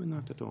have a view on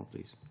that at all,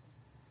 please?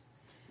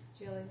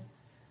 Gillian?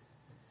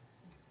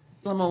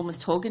 Well, I'm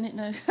almost hogging it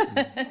now.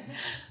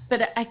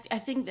 But I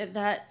think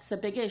that's a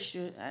big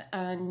issue,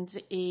 and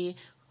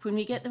when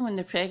we get them when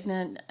they're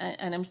pregnant,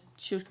 and I'm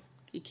sure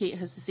Kate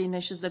has the same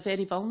issues, they're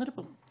very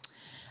vulnerable.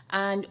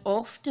 And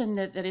often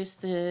that there is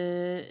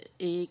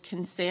the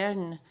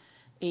concern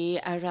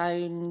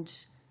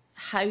around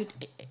how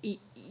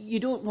you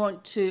don't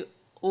want to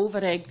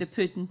over-egg the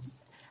pudding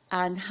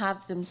and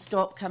have them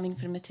stop coming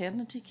for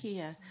maternity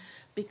care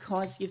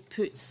because you've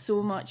put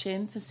so much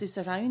emphasis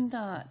around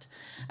that.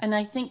 And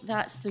I think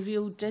that's the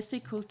real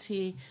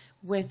difficulty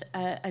with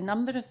a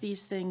number of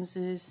these things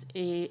is,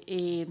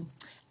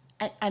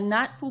 and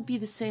that will be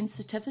the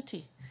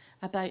sensitivity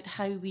about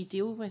how we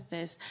deal with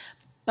this.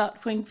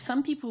 But when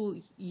some people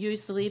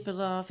use the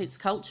label of it's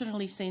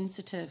culturally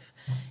sensitive,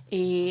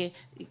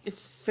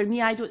 for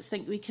me, I don't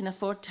think we can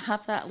afford to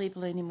have that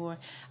label anymore.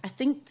 I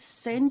think the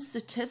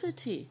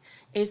sensitivity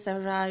is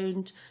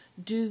around,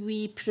 do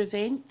we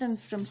prevent them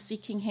from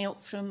seeking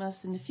help from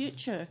us in the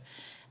future?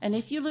 And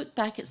if you look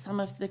back at some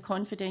of the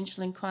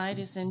confidential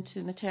inquiries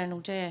into maternal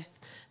death,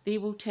 they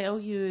will tell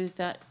you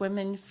that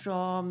women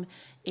from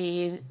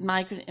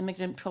migrant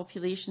immigrant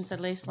populations are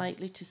less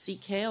likely to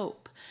seek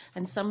help.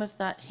 And some of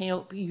that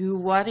help, you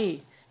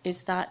worry,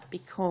 is that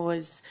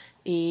because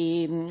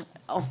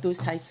of those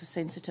types of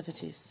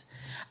sensitivities.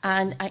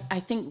 And I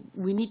think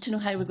we need to know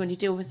how we're going to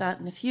deal with that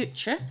in the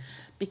future,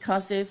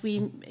 because if we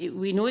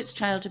know it's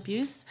child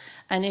abuse,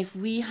 and if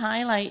we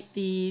highlight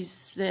the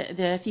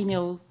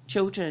female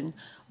children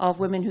of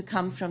women who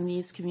come from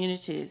these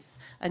communities,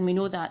 and we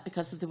know that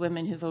because of the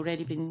women who've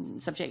already been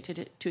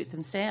subjected to it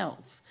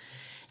themselves,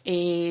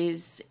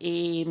 is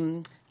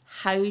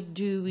how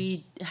do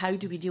we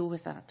deal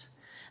with that,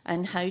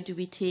 and how do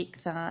we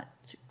take that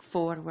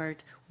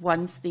forward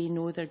once they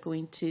know they're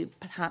going to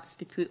perhaps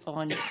be put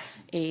on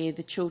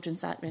the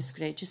Children's at-risk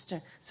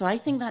register. So I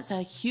think that's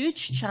a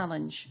huge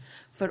challenge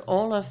for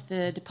all of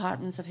the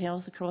departments of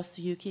health across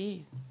the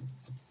UK.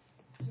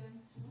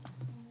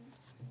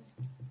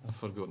 I've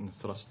forgotten the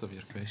thrust of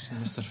your question,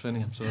 Mr.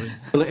 Finney, I'm sorry.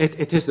 Well,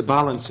 it is the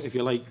balance, if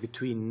you like,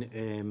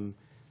 between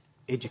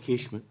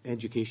education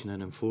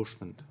and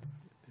enforcement,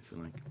 if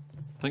you like.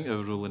 I think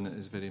our role in it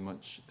is very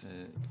much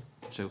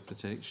child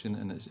protection,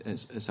 and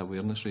it's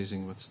awareness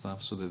raising with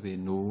staff so that they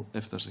know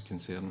if there's a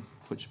concern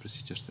which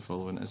procedures to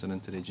follow, and it's an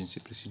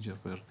interagency procedure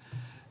where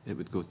it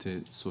would go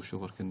to social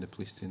work and the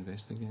police to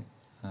investigate.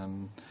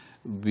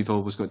 We've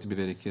always got to be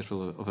very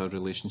careful of our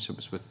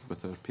relationships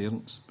with our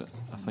parents, but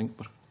I think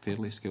we're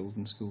fairly skilled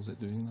in schools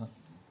at doing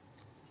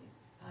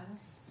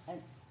that.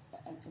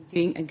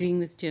 Agreeing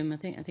with Jim, I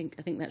think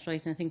that's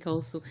right, and I think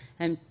also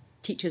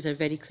teachers are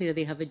very clear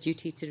they have a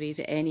duty to raise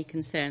any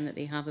concern that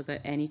they have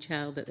about any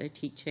child that they're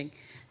teaching.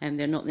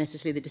 They're not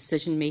necessarily the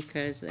decision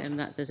makers,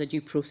 that there's a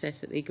due process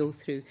that they go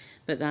through,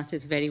 but that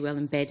is very well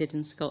embedded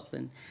in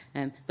Scotland.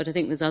 But I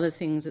think there's other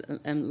things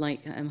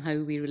like how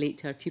we relate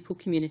to our pupil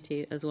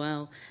community as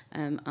well,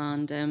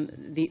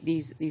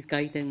 these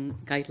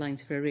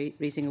guidelines for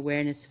raising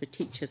awareness for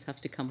teachers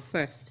have to come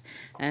first.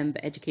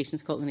 But Education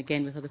Scotland,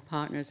 again with other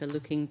partners, are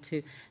looking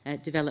to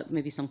develop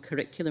maybe some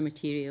curricular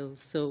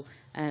materials so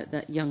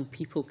that young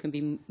people can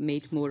be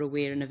made more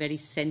aware in a very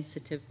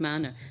sensitive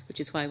manner, which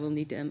is why we'll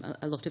need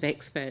a lot of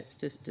experts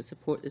to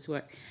support this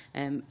work,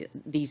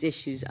 these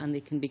issues, and they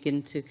can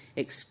begin to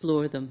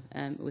explore them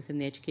within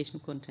the educational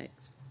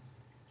context.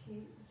 Okay,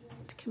 would you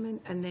like to come in?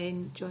 And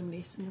then John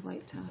Mason would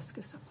like to ask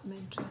a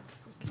supplementary.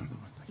 Okay.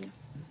 Yeah.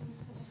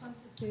 I just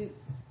wanted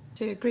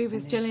to agree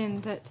with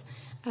Gillian that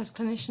as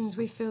clinicians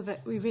we feel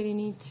that we really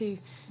need to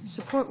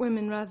support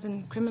women rather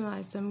than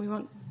criminalise them. We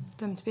want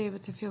them to be able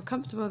to feel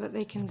comfortable that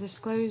they can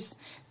disclose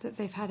that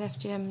they've had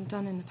FGM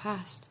done in the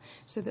past,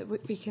 so that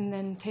we can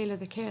then tailor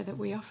the care that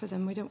we offer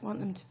them. We don't want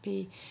them to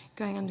be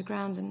going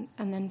underground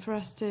and then for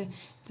us to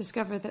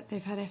discover that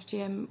they've had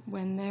FGM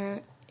when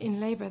they're in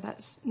labour.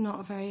 That's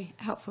not a very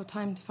helpful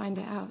time to find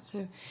it out.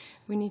 So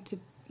we need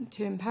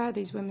to empower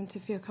these women to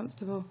feel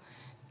comfortable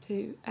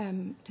to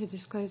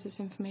disclose this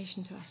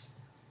information to us.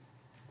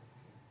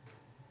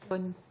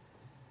 John.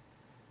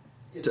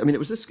 I mean, it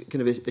was this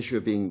kind of issue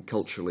of being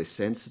culturally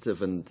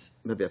sensitive, and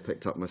maybe I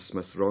picked up Miss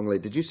Smith wrongly.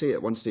 Did you say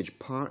at one stage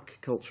park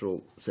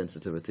cultural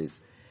sensitivities?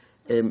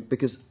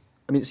 Because,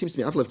 I mean, it seems to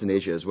me, I've lived in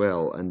Asia as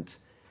well, and,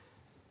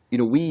 you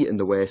know, we in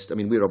the West, I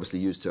mean, we're obviously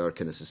used to our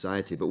kind of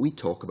society, but we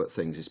talk about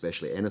things,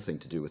 especially anything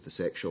to do with the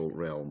sexual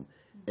realm,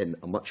 in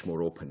a much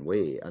more open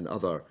way, and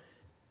other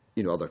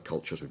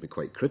cultures would be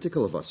quite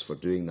critical of us for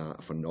doing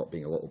that, for not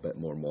being a little bit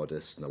more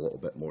modest and a little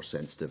bit more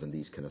sensitive and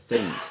these kind of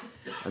things.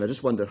 And I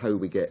just wonder how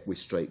we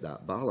strike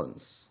that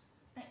balance.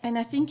 And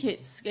I think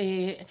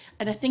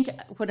I think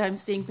what I'm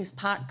saying with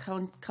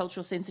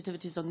cultural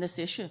sensitivities on this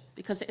issue,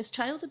 because it is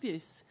child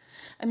abuse.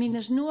 I mean,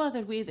 there's no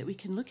other way that we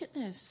can look at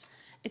this.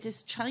 It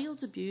is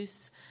child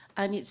abuse,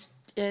 and it's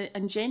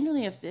and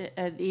generally, of the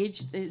age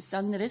that it's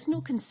done, there is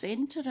no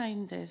consent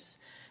around this.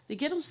 The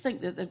girls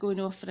think that they're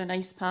going off for a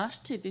nice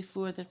party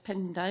before they're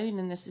pinned down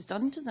and this is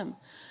done to them.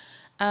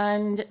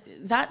 And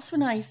that's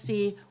when I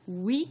say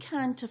we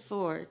can't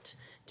afford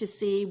to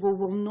say, well,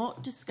 we'll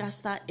not discuss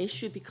that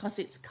issue because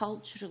it's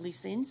culturally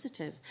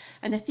sensitive.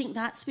 And I think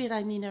that's where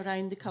I mean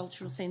around the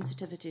cultural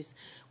sensitivities.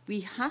 We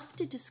have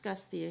to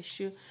discuss the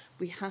issue,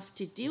 we have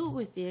to deal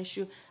with the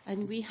issue,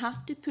 and we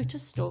have to put a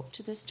stop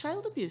to this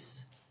child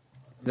abuse.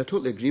 And I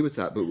totally agree with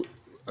that, but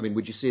I mean,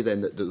 would you say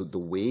then that the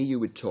way you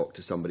would talk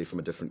to somebody from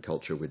a different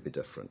culture would be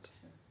different?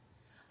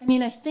 I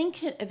mean, I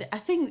think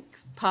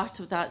part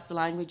of that's the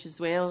language as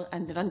well,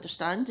 and their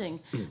understanding.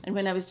 And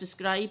when I was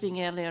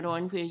describing earlier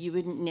on where you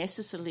wouldn't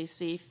necessarily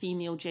say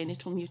female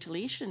genital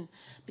mutilation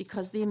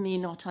because they may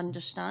not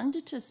understand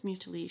it as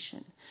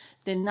mutilation,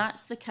 then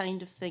that's the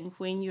kind of thing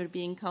when you're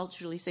being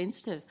culturally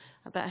sensitive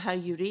about how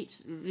you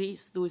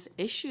raise those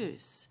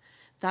issues.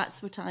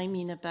 That's what I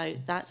mean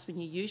about, that's when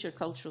you use your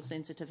cultural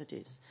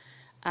sensitivities.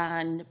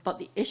 But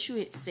the issue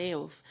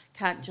itself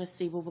can't just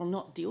say, well, we'll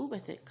not deal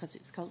with it because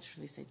it's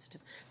culturally sensitive.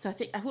 So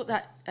I hope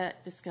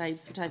that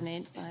describes what I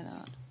meant by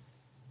that.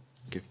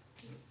 Okay.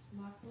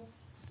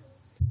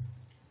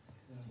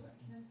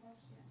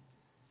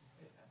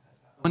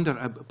 I wonder,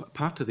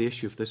 part of the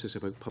issue of this is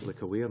about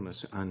public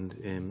awareness, and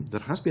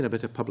there has been a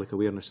bit of public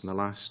awareness in the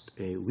last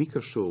week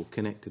or so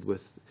connected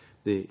with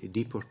the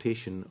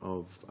deportation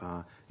of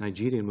a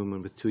Nigerian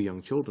woman with 2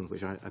 young children,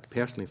 which I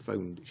personally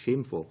found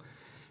shameful.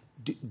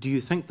 Do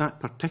you think that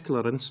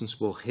particular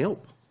instance will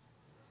help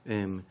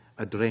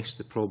address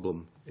the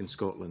problem in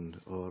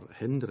Scotland or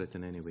hinder it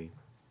in any way?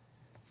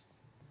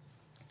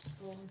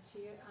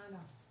 Volunteer, Anna,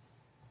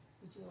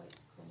 would you like to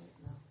comment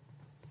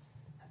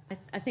now?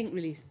 I think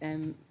really,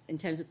 in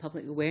terms of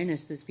public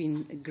awareness, there's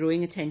been a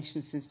growing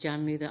attention since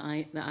January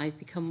that I've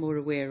become more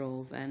aware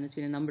of, and there's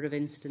been a number of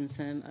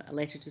instances, a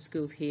letter to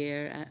schools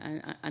here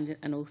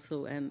and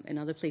also in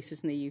other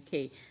places in the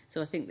UK.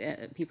 So I think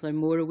that people are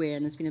more aware,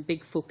 and there's been a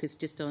big focus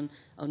just on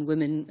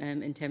women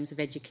in terms of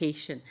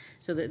education.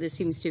 So that there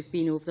seems to have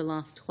been over the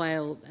last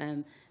while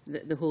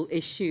the whole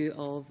issue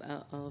of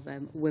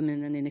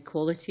women and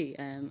inequality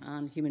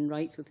and human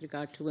rights with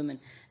regard to women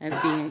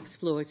being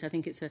explored. So I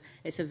think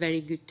it's a very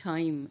good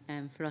time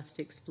for us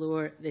to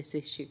explore this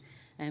issue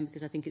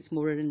because I think it's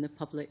more in the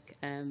public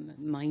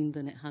mind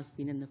than it has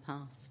been in the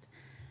past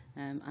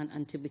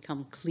and to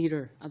become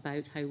clearer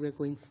about how we're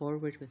going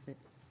forward with it.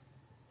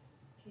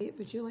 Kate,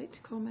 would you like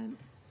to comment?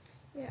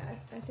 Yeah,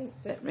 I think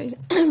that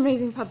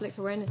raising public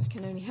awareness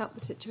can only help the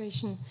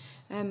situation.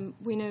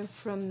 We know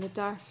from the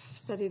DARF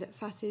study that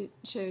Fatu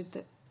showed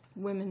that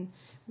women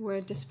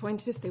were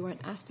disappointed if they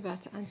weren't asked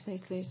about it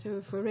antenatally. So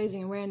if we're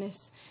raising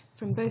awareness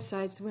from both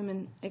sides,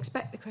 women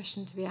expect the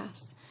question to be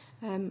asked.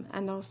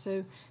 And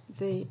also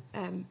the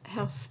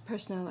health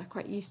personnel are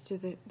quite used to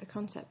the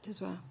concept as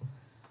well.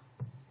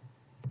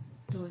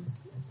 Dawn,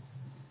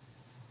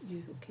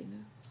 you okay now?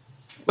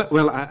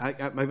 Well,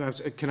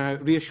 can I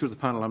reassure the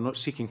panel I'm not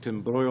seeking to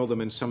embroil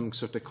them in some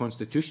sort of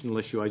constitutional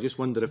issue. I just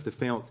wonder if they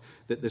felt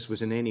that this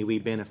was in any way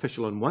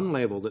beneficial on one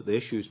level, that the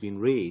issue has been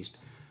raised,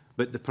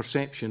 but the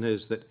perception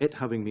is that it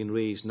having been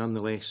raised,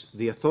 nonetheless,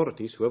 the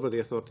authorities, whoever the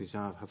authorities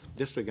have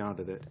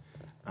disregarded it,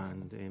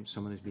 and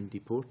someone has been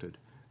deported.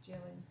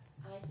 Gillian.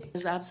 I think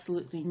there's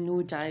absolutely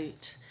no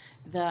doubt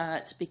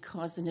that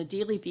because on a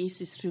daily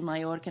basis through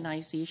my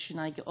organisation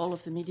I get all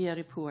of the media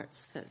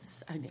reports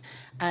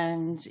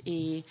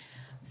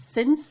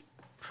since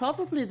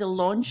probably the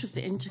launch of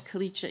the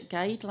intercollegiate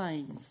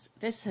guidelines,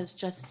 this has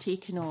just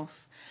taken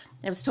off.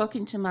 I was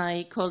talking to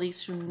my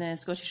colleagues from the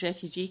Scottish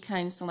Refugee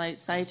Council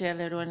outside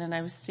earlier on, and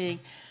I was saying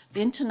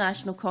the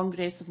International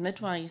Congress of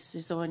Midwives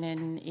is on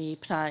in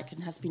Prague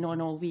and has been on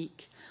all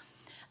week.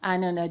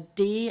 And on a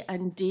day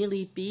and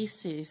daily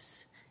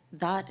basis,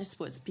 that is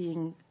what's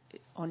being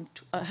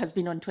has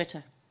been on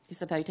Twitter.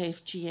 It's about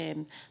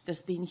FGM.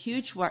 There's been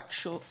huge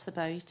workshops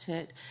about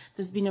it.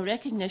 There's been a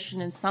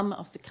recognition in some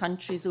of the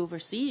countries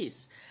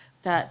overseas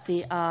that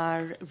they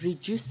are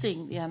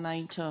reducing the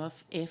amount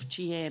of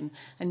FGM,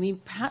 and we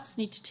perhaps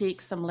need to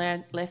take some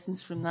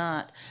lessons from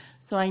that.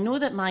 So I know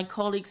that my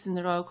colleagues in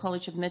the Royal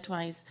College of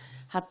Midwives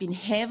have been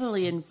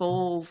heavily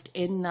involved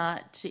in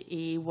that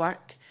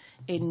work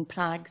in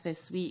Prague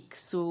this week.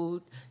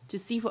 So to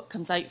see what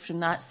comes out from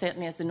that,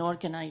 certainly as an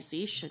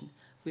organisation,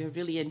 we're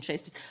really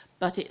interested.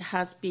 But it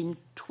has been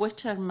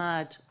Twitter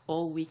mad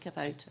all week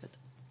about it.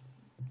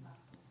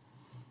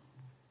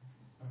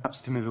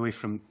 Perhaps to move away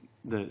from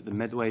the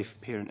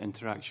midwife-parent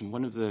interaction,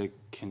 one of the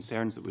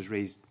concerns that was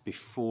raised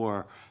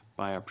before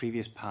by our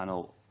previous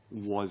panel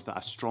was that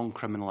a strong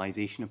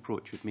criminalisation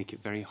approach would make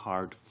it very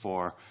hard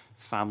for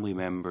family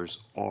members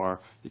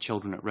or the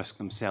children at risk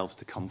themselves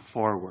to come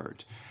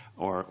forward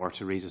or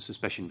to raise a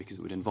suspicion because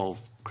it would involve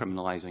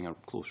criminalising a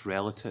close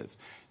relative.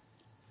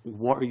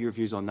 What are your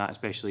views on that,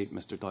 especially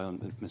Mr. Doyle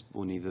and Ms.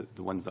 Boni,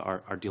 the ones that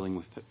are dealing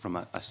with it from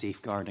a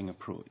safeguarding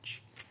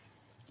approach?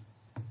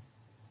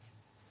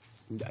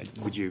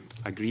 Would you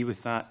agree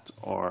with that,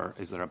 or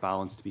is there a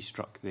balance to be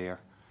struck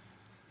there?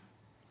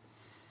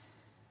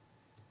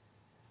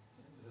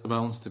 There's a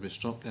balance to be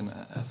struck, and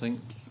I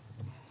think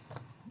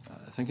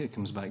it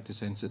comes back to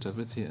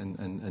sensitivity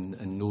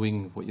and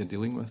knowing what you're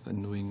dealing with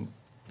and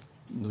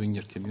knowing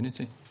your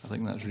community. I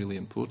think that's really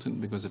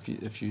important, because if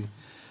you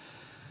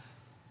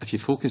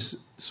focus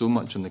so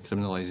much on the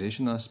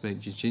criminalisation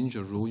aspect, you change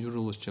your role. Your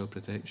role is child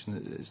protection.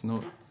 It's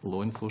not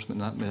law enforcement.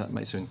 That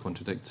might sound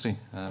contradictory.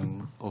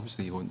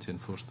 Obviously, you want to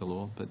enforce the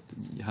law, but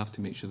you have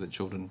to make sure that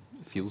children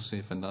feel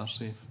safe and are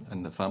safe,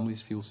 and that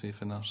families feel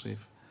safe and are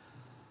safe.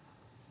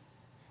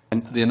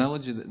 And the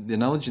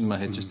analogy in my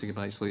head, just to get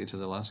back slightly to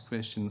the last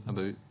question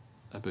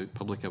about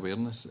public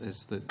awareness,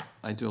 is that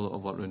I do a lot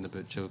of work around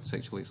about child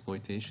sexual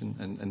exploitation,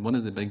 and one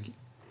of the big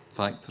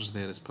factors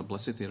there is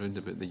publicity around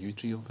about the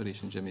U-Tree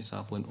operation, Jimmy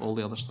Savile, and all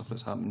the other stuff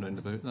that's happening around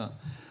about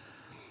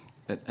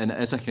that. And it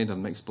is a kind of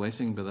mixed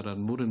blessing, but there are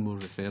more and more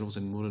referrals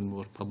and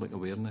more public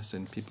awareness,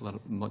 and people are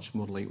much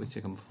more likely to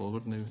come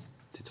forward now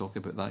to talk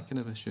about that kind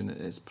of issue. And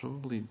it's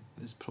probably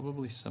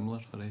similar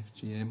for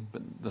FGM,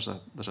 but there's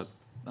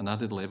an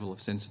added level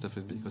of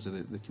sensitivity because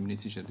of the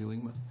communities you're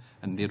dealing with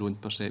and their own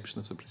perception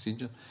of the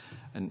procedure.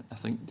 And I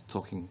think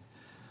talking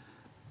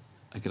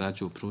a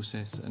gradual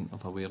process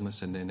of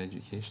awareness and then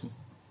education.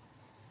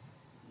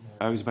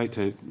 I was about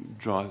to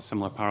draw a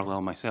similar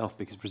parallel myself,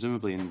 because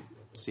presumably in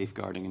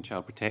safeguarding and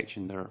child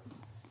protection, there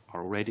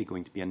are already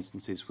going to be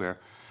instances where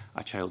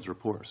a child's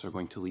reports are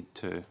going to lead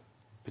to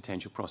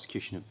potential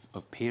prosecution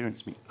of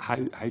parents. I mean,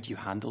 how do you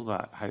handle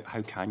that?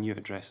 How can you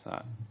address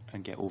that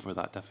and get over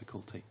that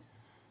difficulty?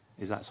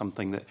 Is that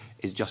something that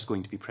is just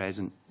going to be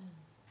present?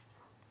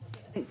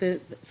 I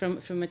think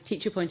from a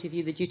teacher point of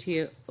view, the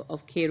duty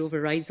of care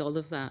overrides all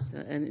of that,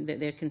 and that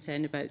they're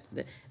concerned about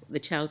the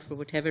child for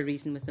whatever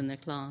reason within their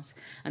class.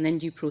 And then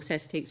due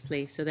process takes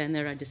place. So then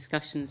there are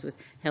discussions with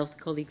health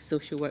colleagues,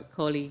 social work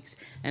colleagues,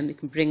 and we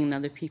can bring in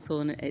other people,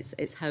 and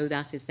it's how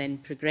that is then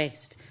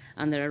progressed.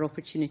 And there are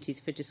opportunities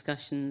for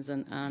discussions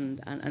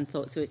and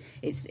thought. So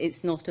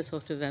it's not a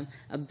sort of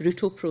a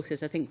brutal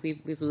process. I think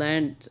we've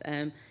learned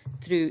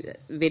through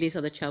various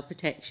other child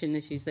protection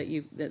issues that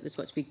there's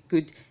got to be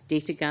good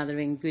data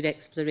gathering, good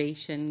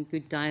exploration,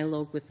 good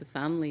dialogue with the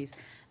families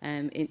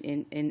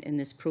in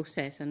this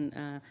process,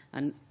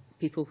 and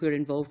people who are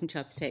involved in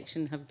child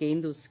protection have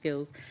gained those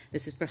skills.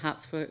 This is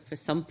perhaps for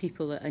some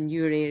people a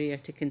newer area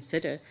to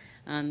consider,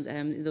 and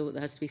though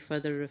there has to be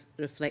further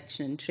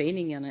reflection and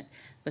training in it.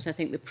 But I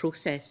think the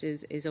process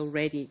is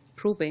already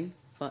probing,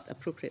 but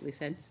appropriately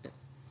sensitive.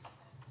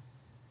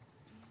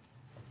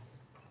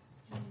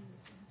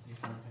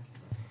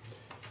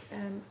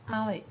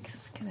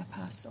 Alex, can I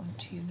pass on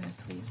to you now,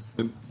 please?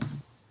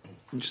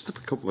 Just a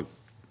couple of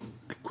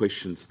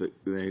questions that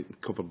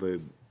cover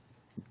the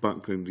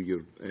background of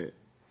your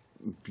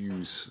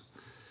views.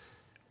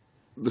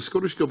 The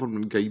Scottish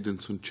Government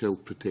guidance on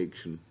child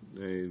protection,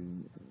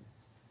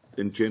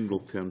 in general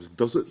terms,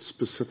 does it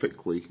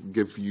specifically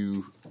give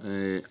you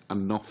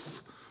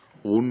enough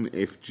on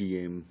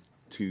FGM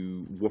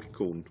to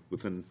work on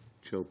within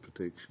child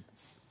protection?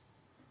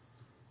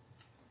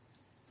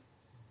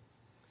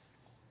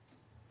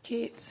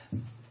 Kate,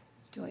 would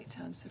you like to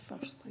answer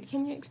first, please?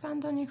 Can you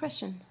expand on your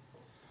question?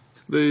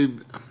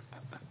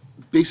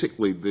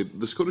 Basically,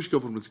 the Scottish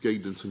Government's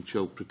guidance on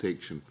child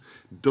protection,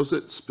 does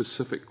it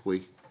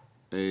specifically,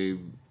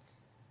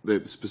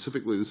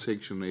 specifically the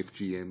section on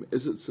FGM,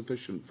 is it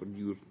sufficient for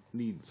your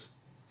needs?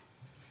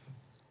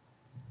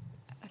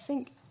 I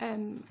think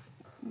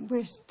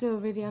we're still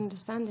really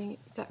understanding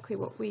exactly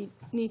what we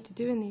need to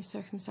do in these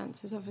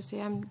circumstances.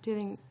 Obviously, I'm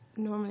dealing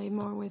normally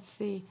more with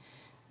the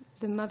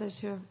mothers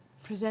who are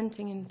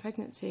presenting in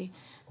pregnancy,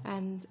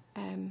 and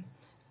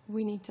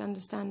we need to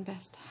understand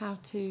best how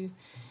to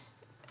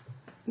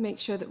make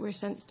sure that we're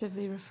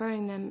sensitively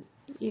referring them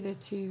either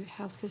to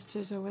health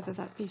visitors or whether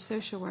that be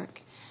social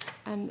work.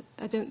 And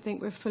I don't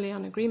think we're fully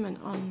on agreement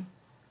on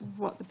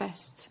what the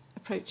best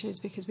approach is,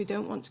 because we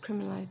don't want to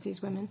criminalise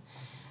these women.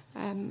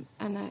 And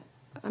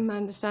my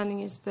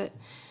understanding is that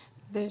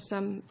there's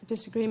some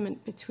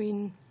disagreement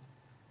between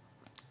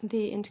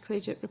the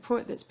intercollegiate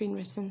report that's been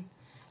written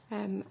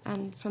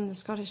and from the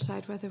Scottish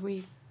side whether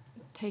we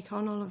take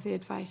on all of the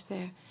advice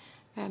there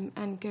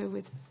and go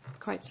with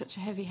quite such a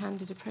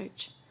heavy-handed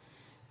approach.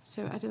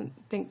 So I don't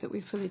think that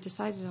we've fully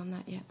decided on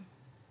that yet.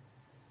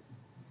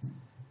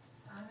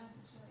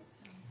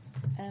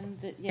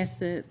 Yes,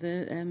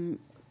 the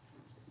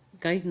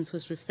guidance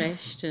was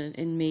refreshed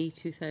in May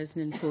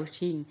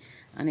 2014,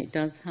 and it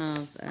does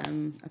have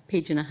a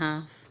page and a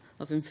half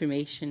of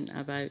information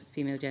about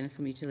female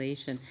genital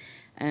mutilation.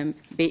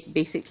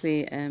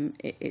 Basically,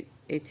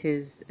 it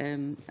is,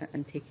 and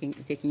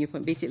taking your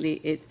point,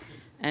 basically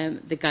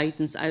the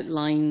guidance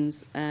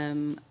outlines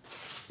the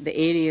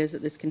areas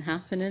that this can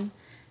happen in,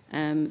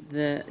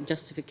 the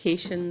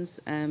justifications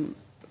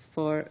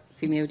for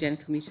female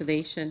genital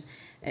mutilation.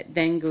 It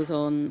then goes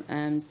on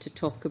to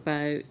talk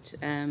about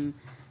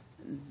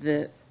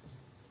the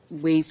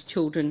ways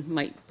children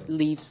might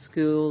leave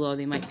school or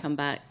they might come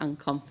back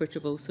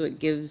uncomfortable. So it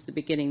gives the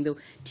beginning, though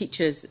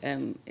teachers'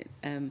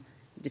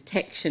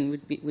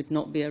 detection would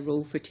not be a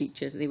role for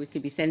teachers. They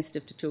could be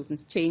sensitive to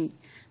children's change,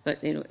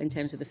 but in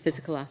terms of the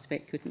physical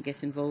aspect, couldn't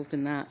get involved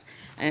in that.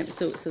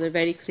 So they're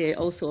very clear. It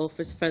also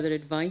offers further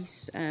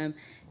advice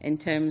in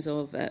terms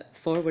of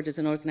Forward as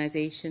an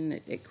organisation.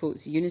 It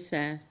quotes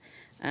UNICEF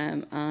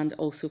and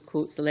also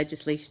quotes the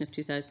legislation of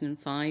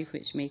 2005,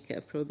 which make it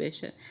a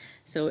prohibition.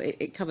 So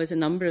it covers a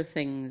number of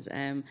things,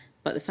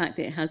 but the fact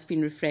that it has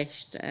been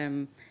refreshed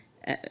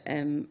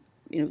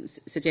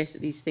suggests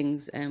that these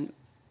things,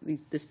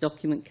 this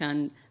document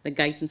the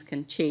guidance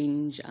can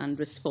change and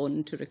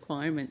respond to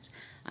requirements.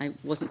 I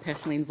wasn't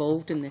personally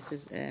involved in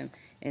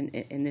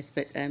this,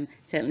 but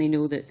certainly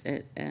know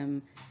that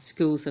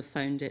schools have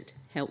found it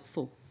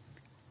helpful.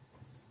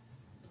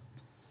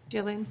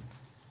 Gillian?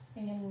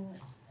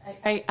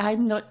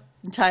 I'm not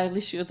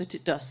entirely sure that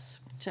it does,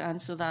 to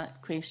answer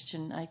that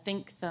question. I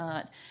think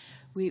that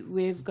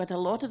we've got a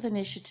lot of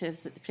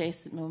initiatives at the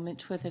present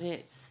moment, whether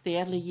it's the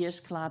Early Years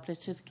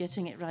Collaborative,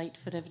 getting it right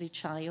for every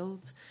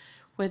child,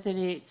 whether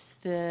it's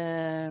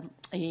the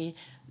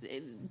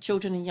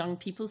Children and Young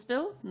People's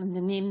Bill and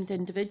the named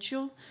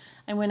individual,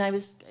 And when I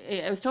was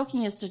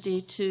talking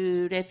yesterday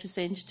to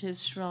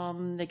representatives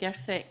from the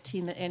GIRFEC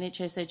team at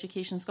NHS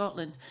Education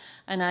Scotland,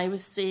 and I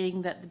was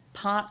saying that the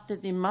part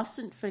that they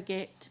mustn't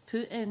forget to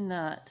put in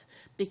that,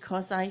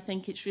 because I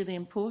think it's really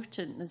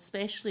important,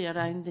 especially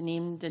around the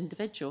named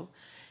individual,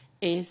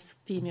 is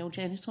female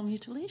genital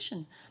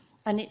mutilation.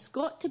 And it's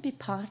got to be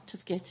part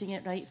of getting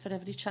it right for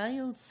every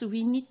child. So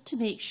we need to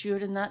make sure,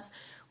 and that's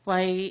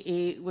why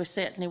we're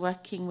certainly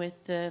working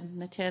with the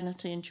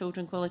Maternity and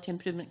Children Quality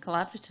Improvement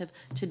Collaborative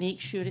to make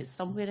sure it's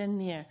somewhere in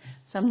there.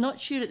 So I'm not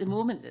sure at the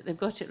moment that they've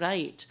got it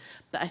right,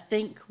 but I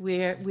think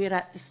we're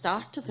at the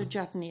start of a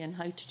journey on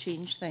how to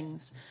change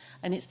things.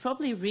 And it's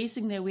probably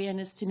raising the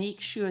awareness to make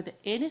sure that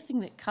anything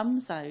that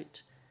comes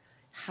out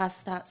has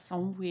that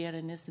somewhere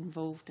and is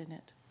involved in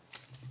it.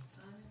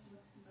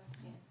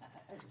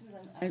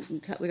 I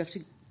would have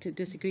to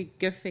disagree.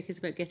 GIRFIC is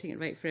about getting it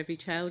right for every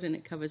child, and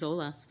it covers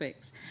all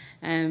aspects.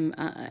 And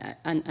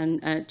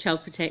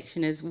child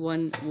protection is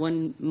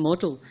one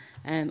model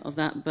of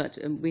that, but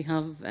we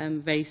have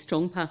very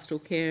strong pastoral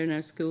care in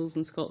our schools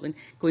in Scotland,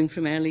 going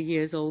from early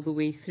years all the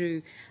way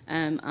through.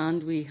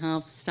 And we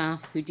have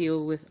staff who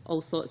deal with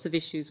all sorts of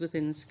issues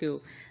within the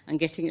school, and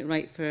getting it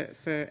right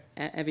for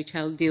every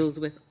child deals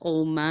with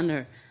all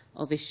manner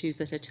of issues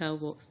that a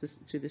child walks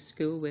through the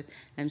school with.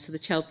 So the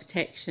child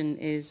protection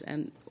is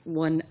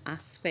one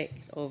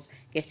aspect of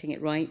getting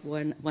it right,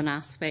 one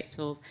aspect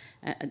of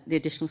the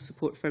additional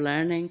support for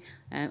learning,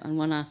 and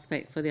one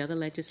aspect for the other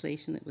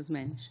legislation that was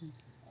mentioned.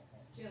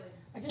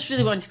 I just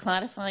really want to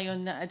clarify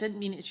on that. I didn't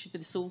mean it should be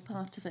the sole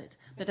part of it,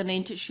 but I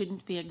meant it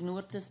shouldn't be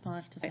ignored as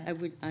part of it.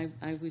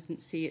 I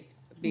wouldn't see it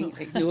being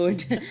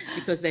ignored,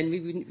 because then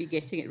we wouldn't be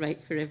getting it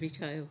right for every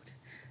child.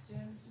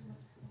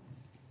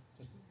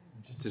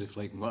 To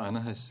reflect on what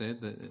Anna has said,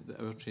 that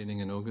our training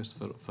in August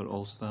for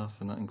all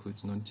staff, and that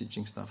includes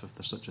non-teaching staff, if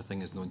there's such a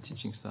thing as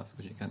non-teaching staff,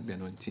 because you can't be a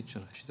non-teacher,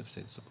 I should have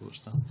said support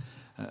staff.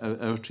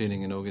 Our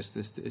training in August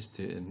is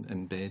to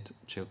embed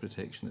child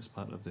protection as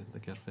part of the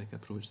GIRFIC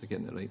approach, the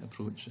getting it right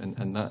approach,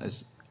 and that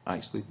is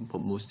actually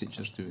what most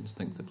teachers do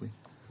instinctively.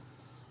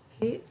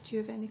 Okay, do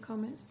you have any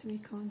comments to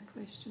make on the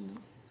question?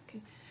 No.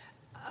 Okay,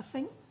 I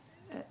think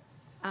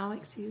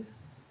Alex, you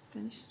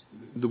finished.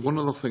 The one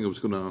other thing I was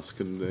going to ask,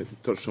 and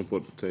touched on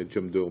what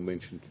Jim Doyle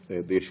mentioned,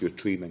 the issue of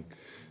training.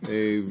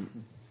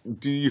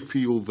 Do you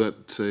feel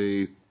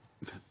that,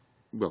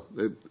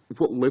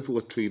 what level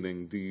of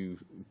training do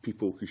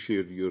people who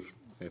share your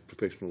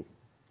professional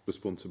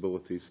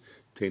responsibilities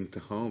tend to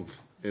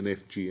have in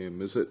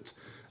FGM? Is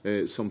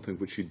it something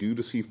which you do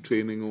receive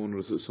training on, or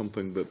is it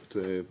something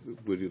that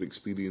where your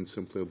experience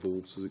simply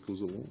evolves as it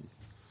goes along?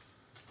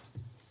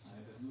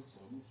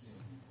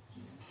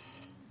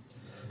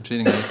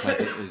 Training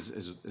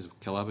is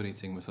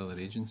collaborating with other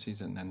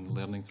agencies and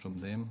learning from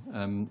them.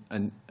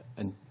 And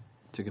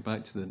to get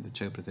back to the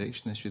child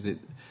protection issue, that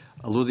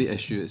although the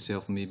issue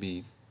itself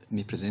may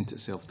present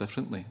itself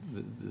differently,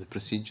 the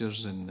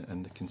procedures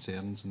and the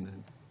concerns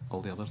and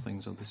all the other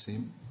things are the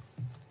same.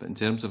 But in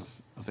terms of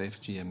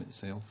FGM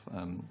itself,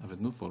 I've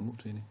had no formal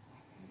training.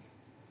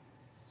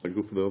 I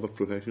go for the other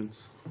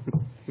professions.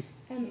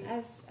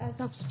 As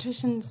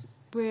obstetricians,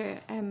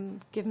 we're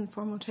given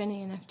formal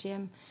training in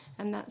FGM,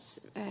 and that's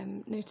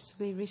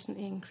noticeably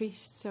recently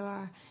increased.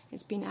 So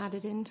it's been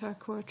added into our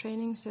core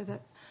training, so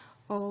that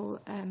all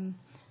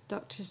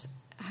doctors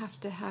have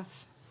to have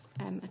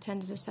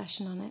attended a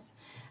session on it.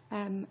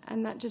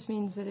 And that just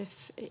means that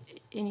if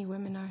any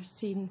women are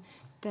seen,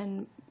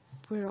 then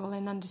we're all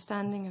in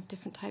understanding of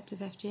different types of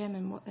FGM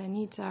and what their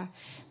needs are.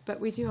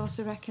 But we do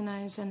also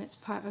recognise, and it's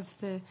part of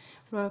the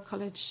Royal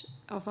College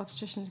of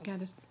Obstetricians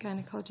and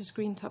Gynaecologists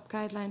Green Top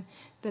Guideline,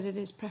 that it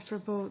is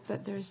preferable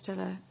that there is still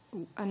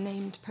a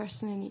named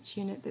person in each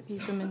unit that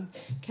these women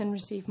can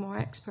receive more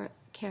expert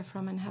care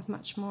from and have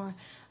much more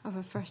of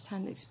a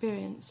first-hand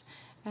experience.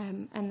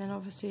 And then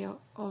obviously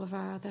all of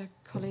our other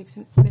colleagues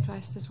and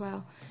midwives as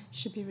well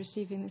should be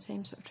receiving the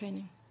same sort of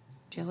training.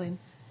 Gillian.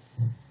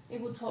 It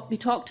will be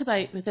talked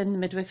about within the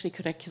midwifery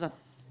curriculum,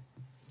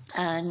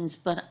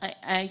 but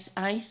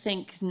I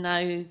think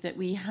now that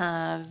we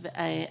have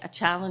a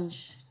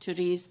challenge to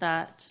raise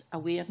that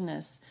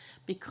awareness,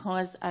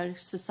 because our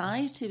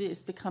society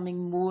is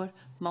becoming more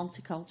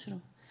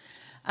multicultural,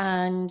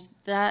 and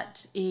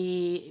that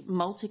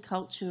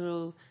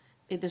multicultural,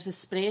 there's a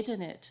spread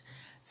in it.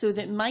 So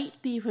that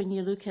might be when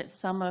you look at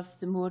some of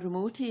the more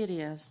remote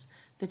areas,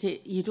 that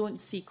you don't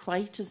see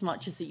quite as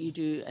much as you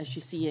do as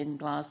you see in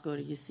Glasgow or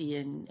you see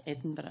in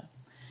Edinburgh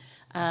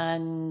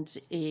and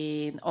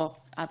or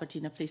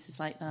Aberdeen or places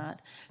like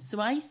that. So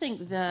I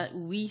think that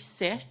we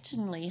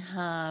certainly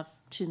have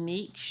to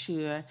make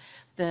sure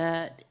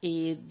that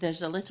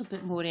there's a little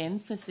bit more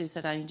emphasis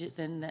around it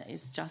than that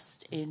is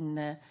just in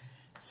the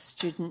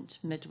student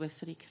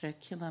midwifery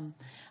curriculum.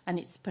 And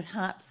it's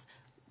perhaps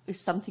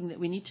something that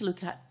we need to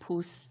look at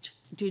post,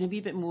 doing a wee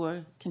bit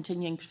more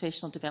continuing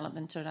professional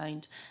development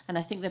around. And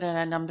I think there are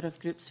a number of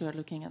groups who are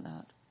looking at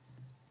that.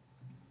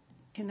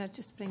 Can I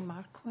just bring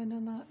Mark in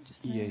on that?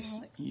 Just now, yes,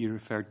 Alex? You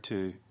referred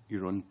to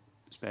your own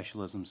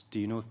specialisms. Do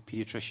you know if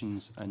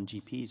paediatricians and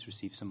GPs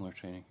receive similar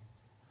training?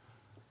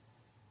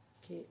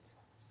 Kate.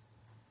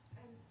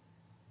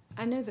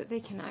 I know that they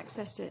can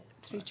access it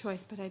through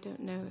choice, but I don't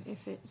know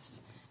if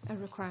it's a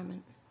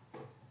requirement.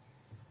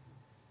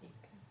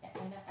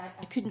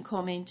 I couldn't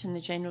comment on the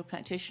general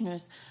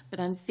practitioners, but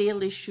I'm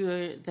fairly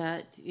sure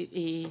that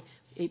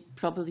it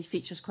probably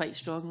features quite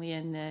strongly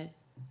in the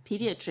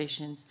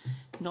paediatricians,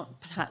 not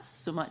perhaps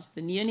so much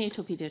the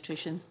neonatal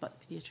paediatricians, but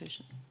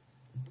paediatricians.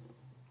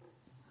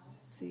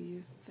 So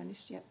you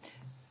finished yet?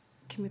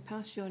 Can we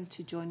pass you on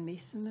to John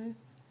Mason now?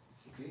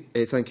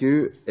 Thank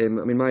you. I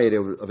mean, my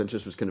area of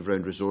interest was kind of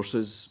around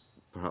resources,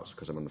 perhaps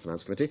because I'm on the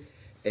Finance Committee.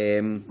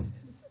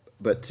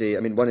 But I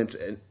mean, one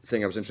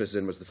thing I was interested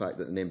in was the fact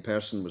that the named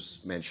person was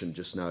mentioned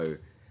just now.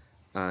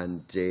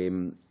 And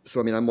so,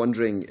 I mean, I'm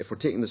wondering if we're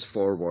taking this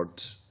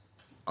forward,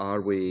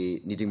 are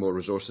we needing more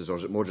resources, or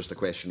is it more just a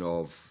question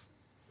of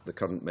the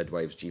current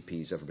midwives,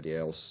 GPs, everybody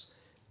else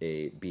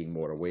being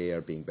more aware,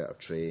 being better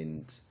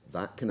trained,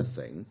 that kind of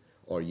thing?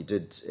 Or you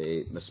did,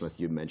 Ms Smith,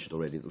 you mentioned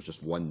already there was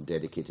just one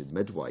dedicated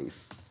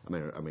midwife. I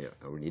mean,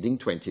 are we needing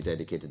 20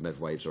 dedicated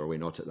midwives, or are we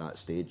not at that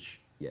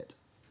stage yet?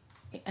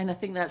 And I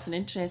think that's an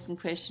interesting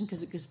question,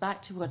 because it goes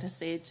back to what I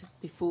said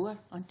before.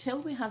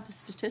 Until we have the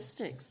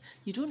statistics,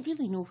 you don't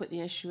really know what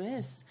the issue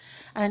is.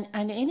 And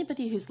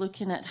anybody who's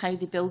looking at how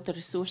they build the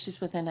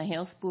resources within a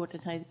health board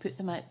and how they put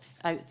them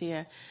out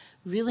there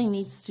really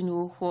needs to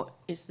know what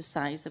is the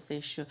size of the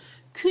issue.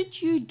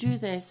 Could you do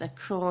this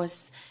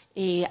across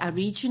a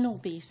regional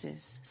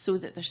basis so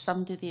that there's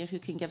somebody there who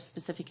can give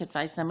specific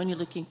advice? And I'm only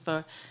looking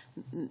for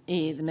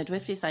the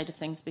midwifery side of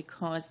things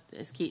because,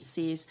 as Kate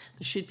says,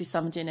 there should be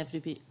somebody in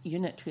every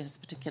unit who has a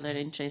particular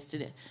interest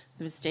in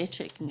the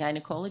obstetric and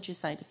gynaecology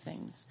side of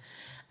things.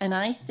 And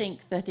I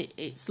think that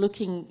it's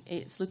looking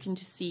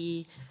to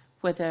see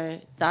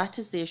whether that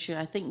is the issue.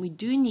 I think we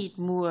do need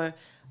more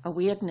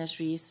awareness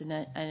raising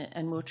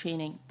and more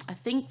training. I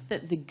think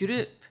that the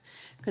group,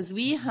 because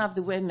we have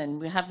the women,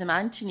 we have them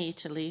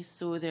antenatally,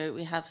 so there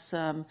we have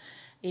some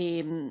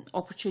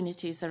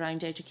opportunities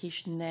around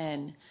education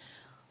then.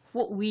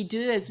 What we do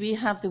is we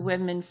have the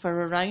women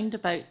for around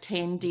about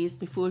 10 days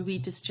before we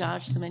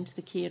discharge them into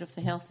the care of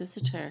the health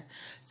visitor.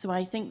 So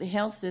I think the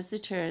health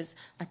visitors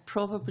are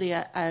probably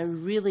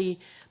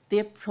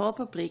they're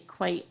probably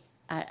quite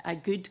a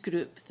good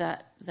group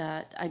that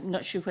I'm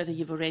not sure whether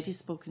you've already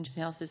spoken to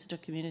the health visitor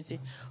community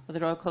or the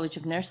Royal College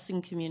of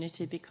Nursing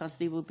community, because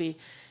they will be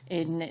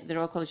in the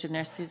Royal College of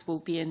Nurses will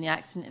be in the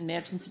accident and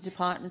emergency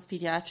departments,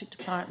 paediatric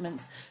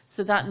departments.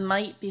 So that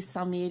might be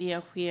some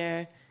area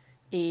where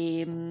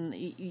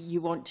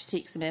you want to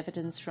take some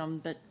evidence from.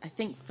 But I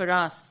think for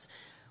us,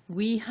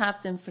 we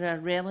have them for a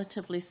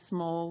relatively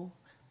small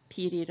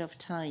period of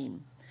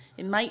time.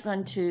 It might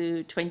run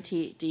to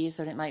 28 days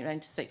or it might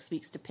run to 6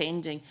 weeks,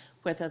 depending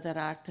whether there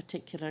are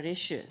particular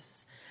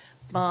issues.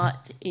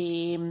 But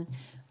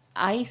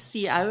I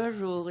see our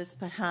role as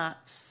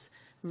perhaps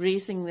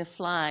raising the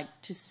flag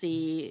to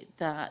say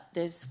that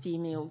this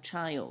female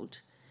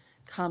child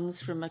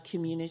comes from a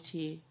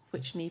community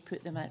which may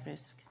put them at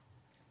risk.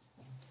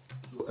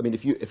 I mean,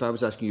 if I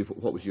was asking you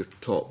what was your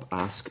top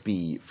ask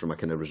be from a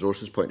kind of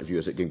resources point of view,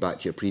 is it going back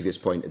to your previous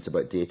point, it's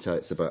about data,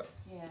 it's about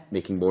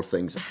making more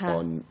things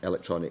on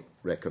electronic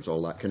records, all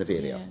that kind of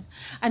area? Yeah.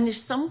 And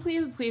there's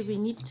somewhere where we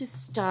need to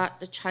start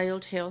the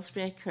child health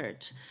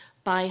record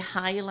by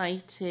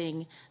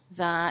highlighting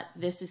that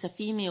this is a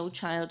female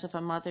child of a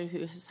mother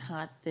who has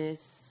had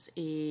this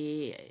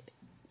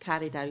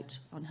carried out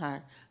on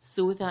her,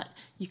 so that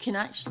you can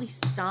actually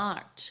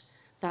start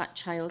that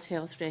child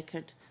health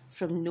record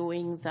from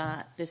knowing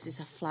that this is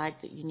a flag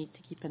that you need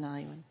to keep an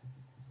eye on.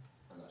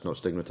 It's not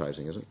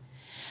stigmatising, is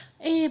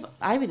it?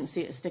 I wouldn't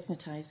say it's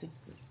stigmatising.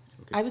 Okay.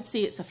 I would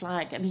say it's a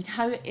flag. I mean,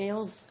 how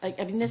else? I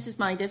mean, this is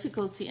my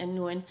difficulty in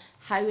knowing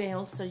how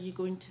else are you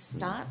going to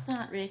start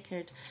that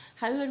record?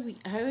 How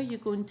are you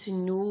going to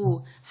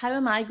know? How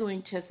am I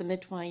going to, as a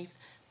midwife,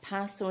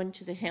 pass on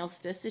to the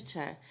health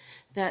visitor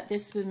that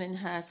this woman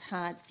has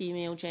had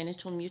female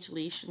genital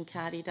mutilation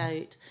carried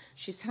out?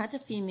 She's had a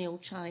female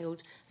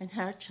child, and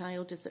her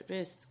child is at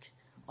risk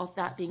of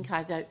that being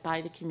carried out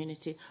by the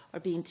community or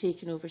being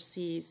taken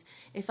overseas.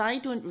 If I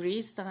don't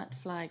raise that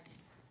flag,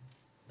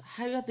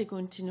 how are they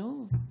going to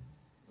know?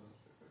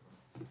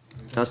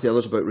 Ask the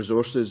others about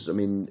resources. I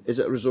mean, is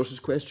it a resources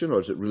question, or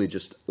is it really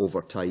just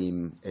over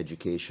time,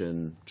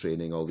 education,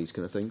 training, all these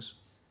kind of things?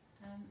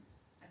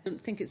 I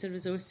don't think it's a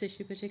resource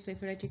issue, particularly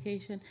for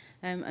education.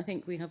 I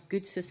think we have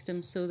good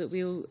systems, so that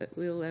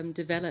we'll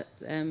develop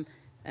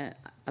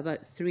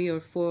about 3 or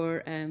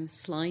 4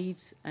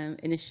 slides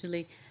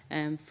initially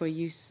for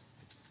use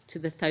to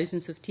the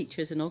thousands of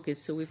teachers in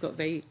August. So we've got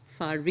very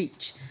far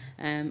reach,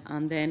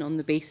 and then on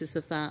the basis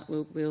of that,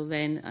 we'll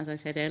then, as I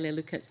said earlier,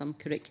 look at some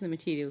curriculum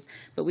materials.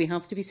 But we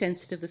have to be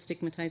sensitive to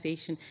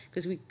stigmatisation,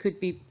 because we could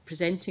be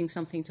presenting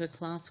something to a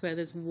class where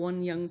there's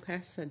one young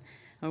person,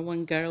 or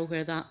one girl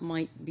where that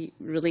might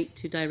relate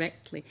to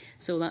directly.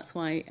 So that's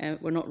why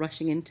we're not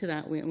rushing into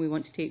that. We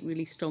want to take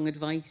really strong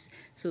advice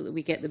so that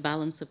we get the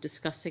balance of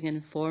discussing and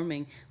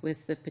informing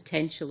with the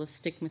potential of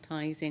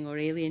stigmatising or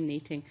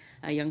alienating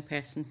a young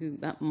person who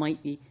that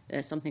might be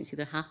something that's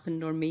either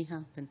happened or may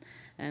happen.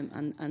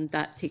 And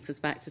that takes us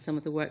back to some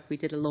of the work we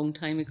did a long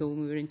time ago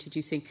when we were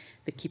introducing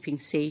the keeping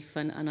safe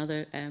and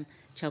other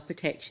child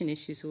protection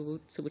issues. So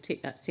we'll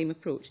take that same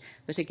approach.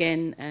 But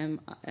again,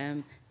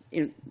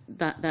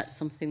 that's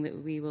something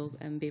that we will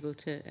be able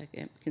to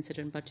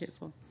consider and budget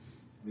for.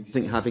 Do you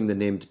think having the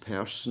named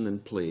person in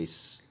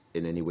place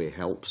in any way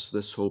helps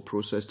this whole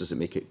process? Does it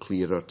make it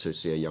clearer to,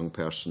 say, a young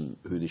person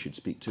who they should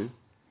speak to?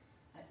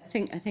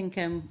 I think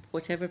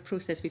whatever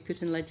process we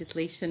put in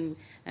legislation,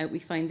 we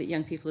find that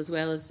young people, as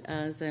well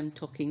as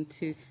talking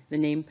to the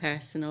named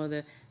person or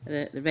the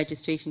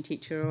registration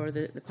teacher or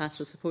the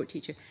pastoral support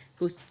teacher,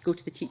 go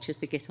to the teachers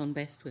they get on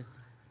best with.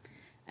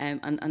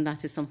 And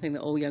that is something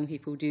that all young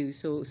people do.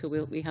 So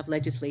we have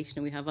legislation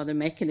and we have other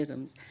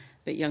mechanisms,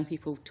 but young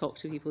people talk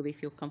to people they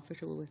feel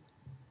comfortable with.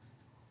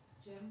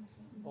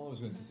 All I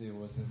was going to say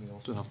was that we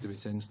also have to be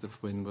sensitive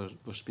when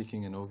we're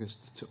speaking in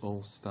August to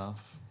all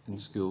staff in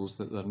schools,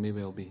 that there may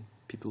well be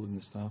people in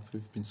the staff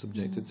who've been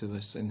subjected to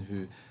this and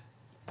who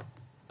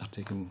are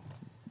taking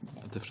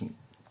a different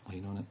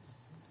line on it.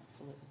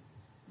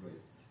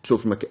 So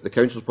from the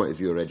council's point of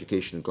view, or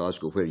education in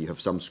Glasgow, where you have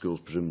some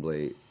schools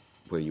presumably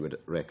where you would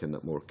reckon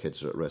that more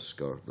kids are at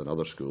risk than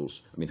other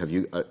schools, I mean, have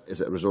you? Is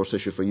it a resource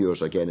issue for you, or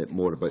is again it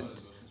more about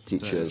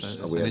teachers' it's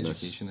awareness? An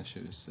education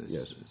issue.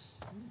 It's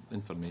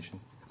information.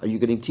 Are you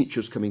getting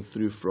teachers coming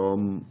through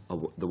from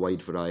the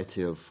wide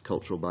variety of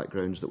cultural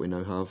backgrounds that we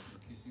now have?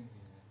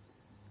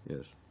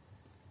 Yes.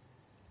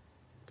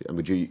 Okay. And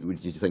would you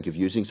think of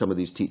using some of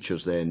these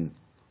teachers then?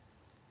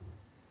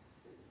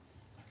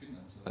 I couldn't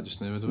answer that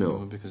just now. I don't know,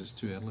 because it's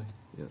too early.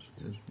 Yes.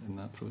 In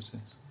that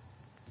process.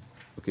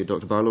 Okay,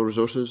 Dr. Darlow,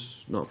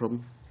 resources, not a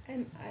problem.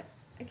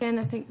 Again,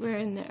 I think we're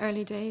in the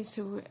early days,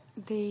 so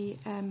the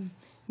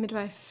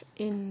midwife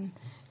in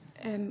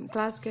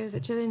Glasgow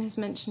that Gillian has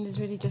mentioned is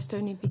really just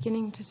only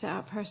beginning to set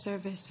up her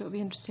service, so it'll be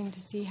interesting to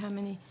see how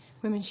many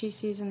women she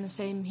sees, and the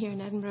same here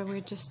in Edinburgh.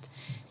 We're just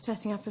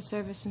setting up a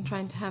service and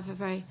trying to have a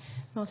very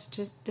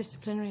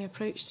multidisciplinary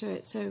approach to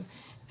it, so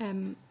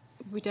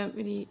we don't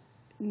really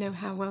know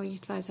how well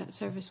utilised that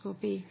service will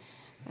be,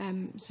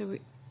 so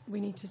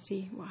we need to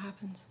see what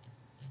happens.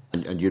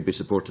 And you'd be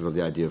supportive of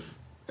the idea of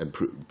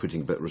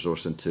putting a bit of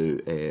resource into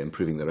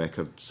improving the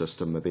record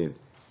system, maybe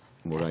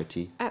more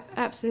IT?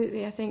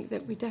 Absolutely. I think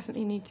that we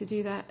definitely need to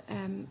do that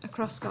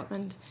across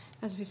Scotland.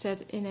 As we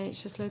said, in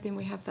NHS Lothian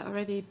we have that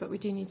already, but we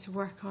do need to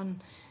work on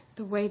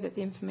the way that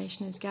the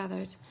information is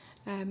gathered,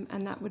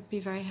 and that would be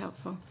very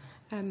helpful.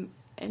 And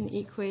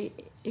equally,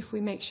 if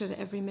we make sure that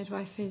every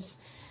midwife is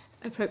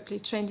appropriately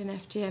trained in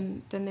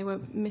FGM, then they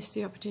won't miss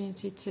the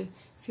opportunity to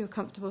feel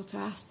comfortable to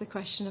ask the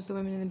question of the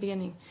women in the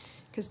beginning.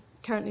 Because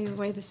currently the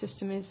way the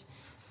system is,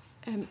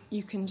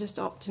 you can just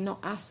opt to not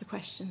ask the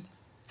question,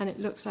 and it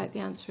looks like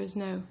the answer is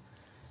no.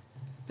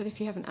 But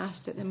if you haven't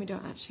asked it, then we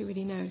don't actually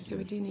really know. So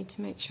we do need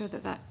to make sure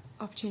that that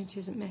opportunity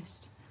isn't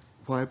missed.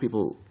 Why are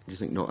people, do you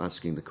think, not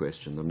asking the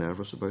question? They're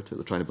nervous about it?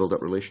 They're trying to build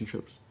up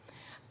relationships?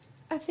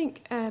 I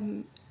think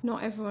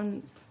not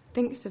everyone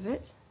thinks of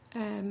it,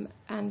 and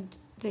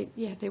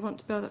they want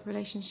to build up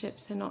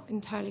relationships. They're not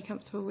entirely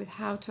comfortable with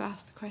how to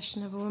ask the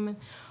question of a woman,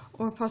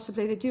 or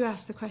possibly they do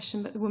ask the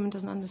question but the woman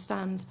doesn't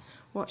understand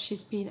what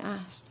she's been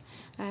asked.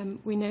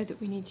 We know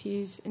that we need to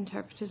use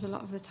interpreters a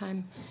lot of the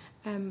time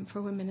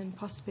for women, and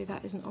possibly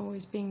that isn't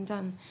always being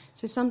done.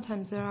 So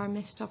sometimes there are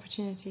missed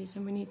opportunities,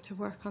 and we need to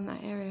work on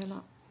that area a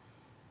lot.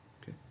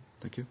 Okay,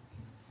 thank you.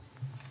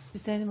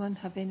 Does anyone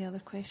have any other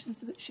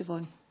questions about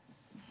Siobhan?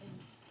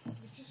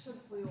 Just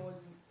simply on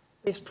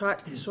best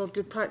practice or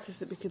good practice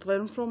that we could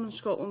learn from in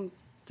Scotland.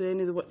 Do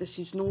any of the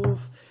witnesses know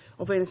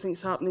of anything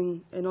that's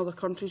happening in other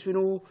countries? We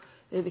know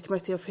the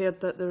committee have heard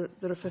that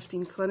there are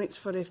 15 clinics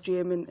for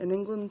FGM in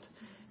England,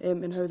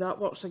 and how that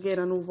works. Again,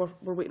 I know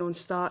we're waiting on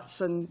stats,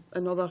 and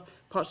other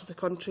parts of the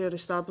country are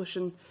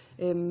establishing,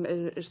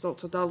 as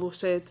Dr Darlow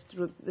said,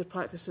 their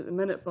practice at the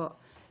minute. But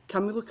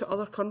can we look at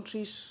other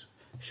countries?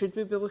 Should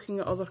we be looking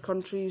at other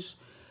countries,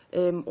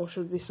 or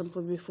should we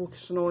simply be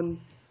focusing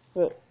on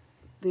what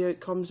the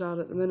outcomes are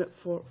at the minute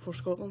for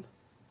Scotland?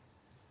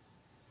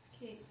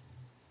 Kate.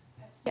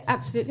 Yeah,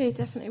 absolutely,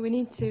 definitely. We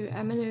need to.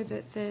 I know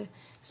that the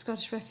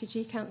Scottish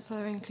Refugee Council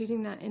are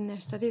including that in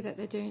their study that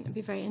they're doing. It'll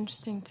be very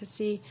interesting to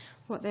see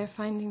what their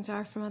findings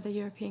are from other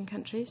European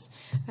countries.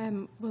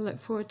 We'll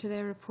look forward to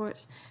their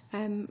report.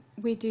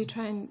 We do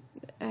try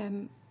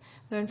and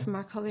learn from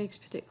our colleagues,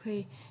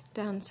 particularly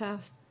down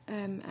south,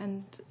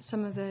 and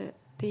some of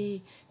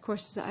the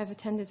courses that I've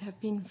attended have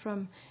been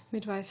from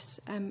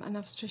midwives and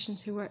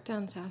obstetricians who work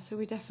down south. So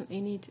we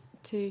definitely need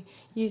to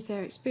use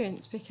their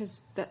experience,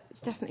 because that's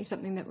definitely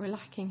something that we're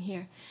lacking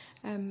here.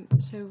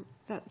 So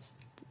that's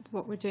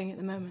what we're doing at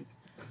the moment.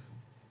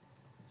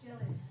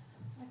 Gillian.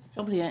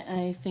 Probably,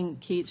 I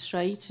think Kate's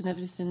right in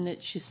everything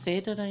that she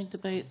said around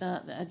about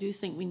that. I do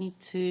think we need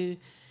to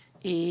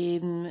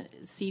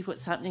see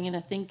what's happening. And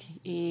I think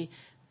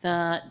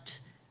that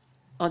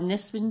on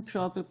this one,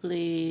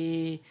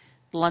 probably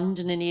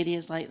London and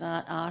areas like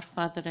that are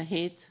further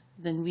ahead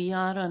than we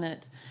are on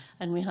it.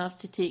 And we have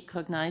to take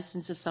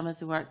cognizance of some of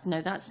the work. Now,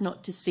 that's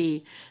not to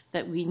say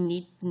that we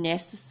need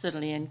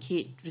necessarily, and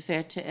Kate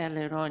referred to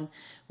earlier on,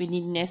 we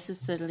need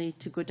necessarily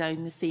to go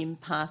down the same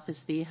path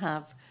as they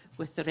have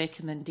with the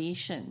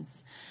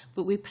recommendations.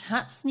 But we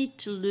perhaps need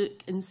to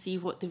look and see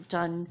what they've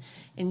done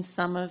in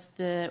some of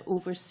the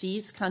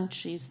overseas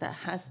countries that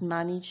has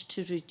managed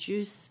to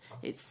reduce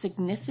it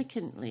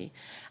significantly.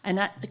 And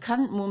at the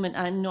current moment,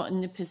 I'm not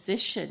in the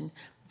position,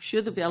 I'm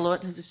sure there'll be a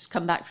lot that's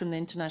come back from the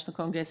International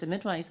Congress of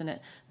Midwives on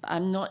it, but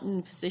I'm not in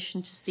a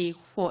position to say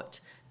what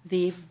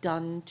they've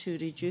done to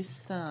reduce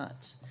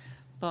that.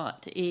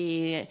 But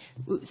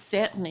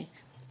certainly,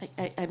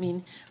 I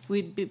mean,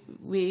 we'd be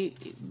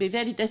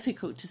very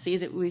difficult to say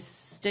that we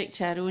stick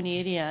to our own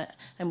area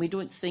and we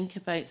don't think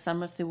about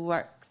some of the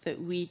work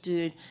that we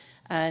do,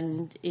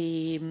 and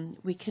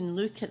we can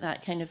look at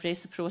that kind of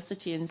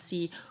reciprocity and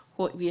see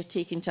what we are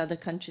taking to other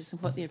countries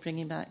and what they're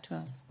bringing back to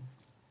us.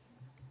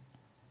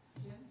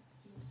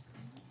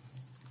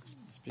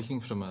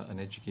 Speaking from an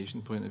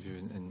education point of view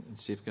and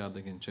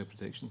safeguarding and child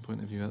protection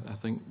point of view, I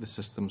think the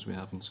systems we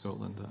have in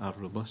Scotland are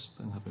robust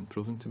and have been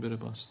proven to be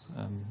robust.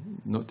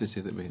 Not to say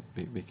that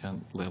we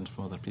can't learn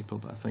from other people,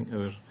 but I think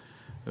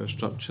our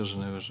structures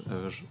and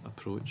our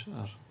approach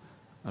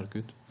are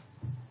good.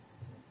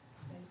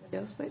 Anybody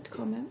else like to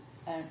comment?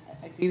 I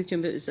agree with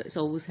Jim, but it's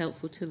always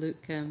helpful to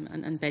look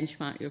and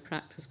benchmark your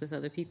practice with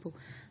other people.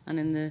 And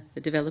in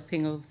the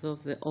developing of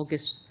the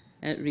August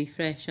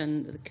refresh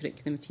and the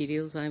curriculum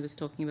materials I was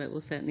talking about,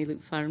 we'll certainly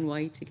look far and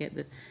wide to get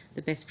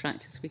the best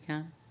practice we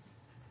can.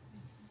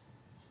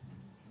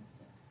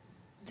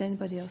 Does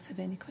anybody else have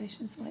any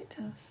questions they'd like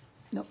to ask?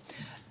 No.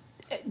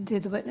 Do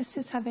the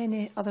witnesses have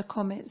any other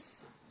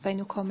comments,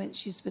 final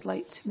comments you would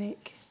like to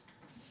make?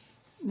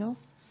 No?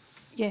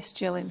 Yes,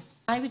 Gillian.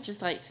 I would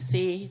just like to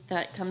say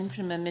that coming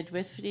from a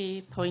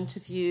midwifery point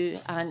of view,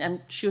 and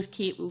I'm sure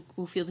Kate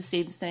will feel the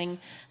same thing,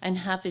 and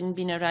having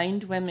been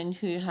around women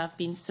who have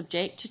been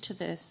subjected to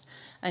this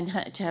and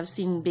to have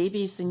seen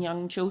babies and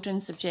young children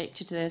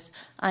subjected to this,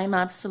 I'm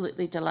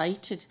absolutely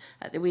delighted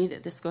at the way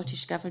that the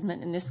Scottish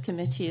Government and this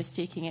committee is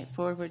taking it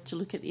forward to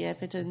look at the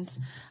evidence.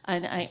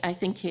 And I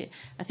think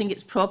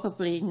it's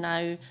probably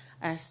now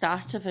a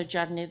start of a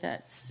journey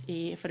that's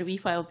for a wee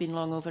while been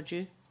long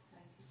overdue.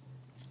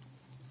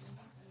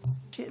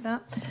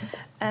 That.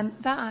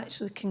 That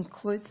actually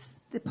concludes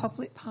the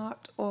public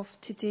part of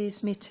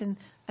today's meeting,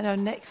 and our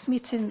next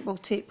meeting will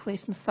take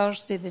place on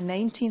Thursday the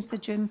 19th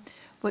of June,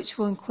 which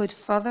will include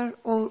further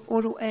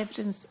oral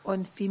evidence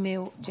on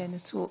female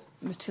genital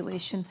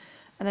mutilation.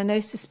 And I now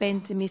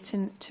suspend the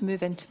meeting to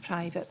move into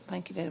private.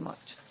 Thank you very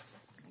much.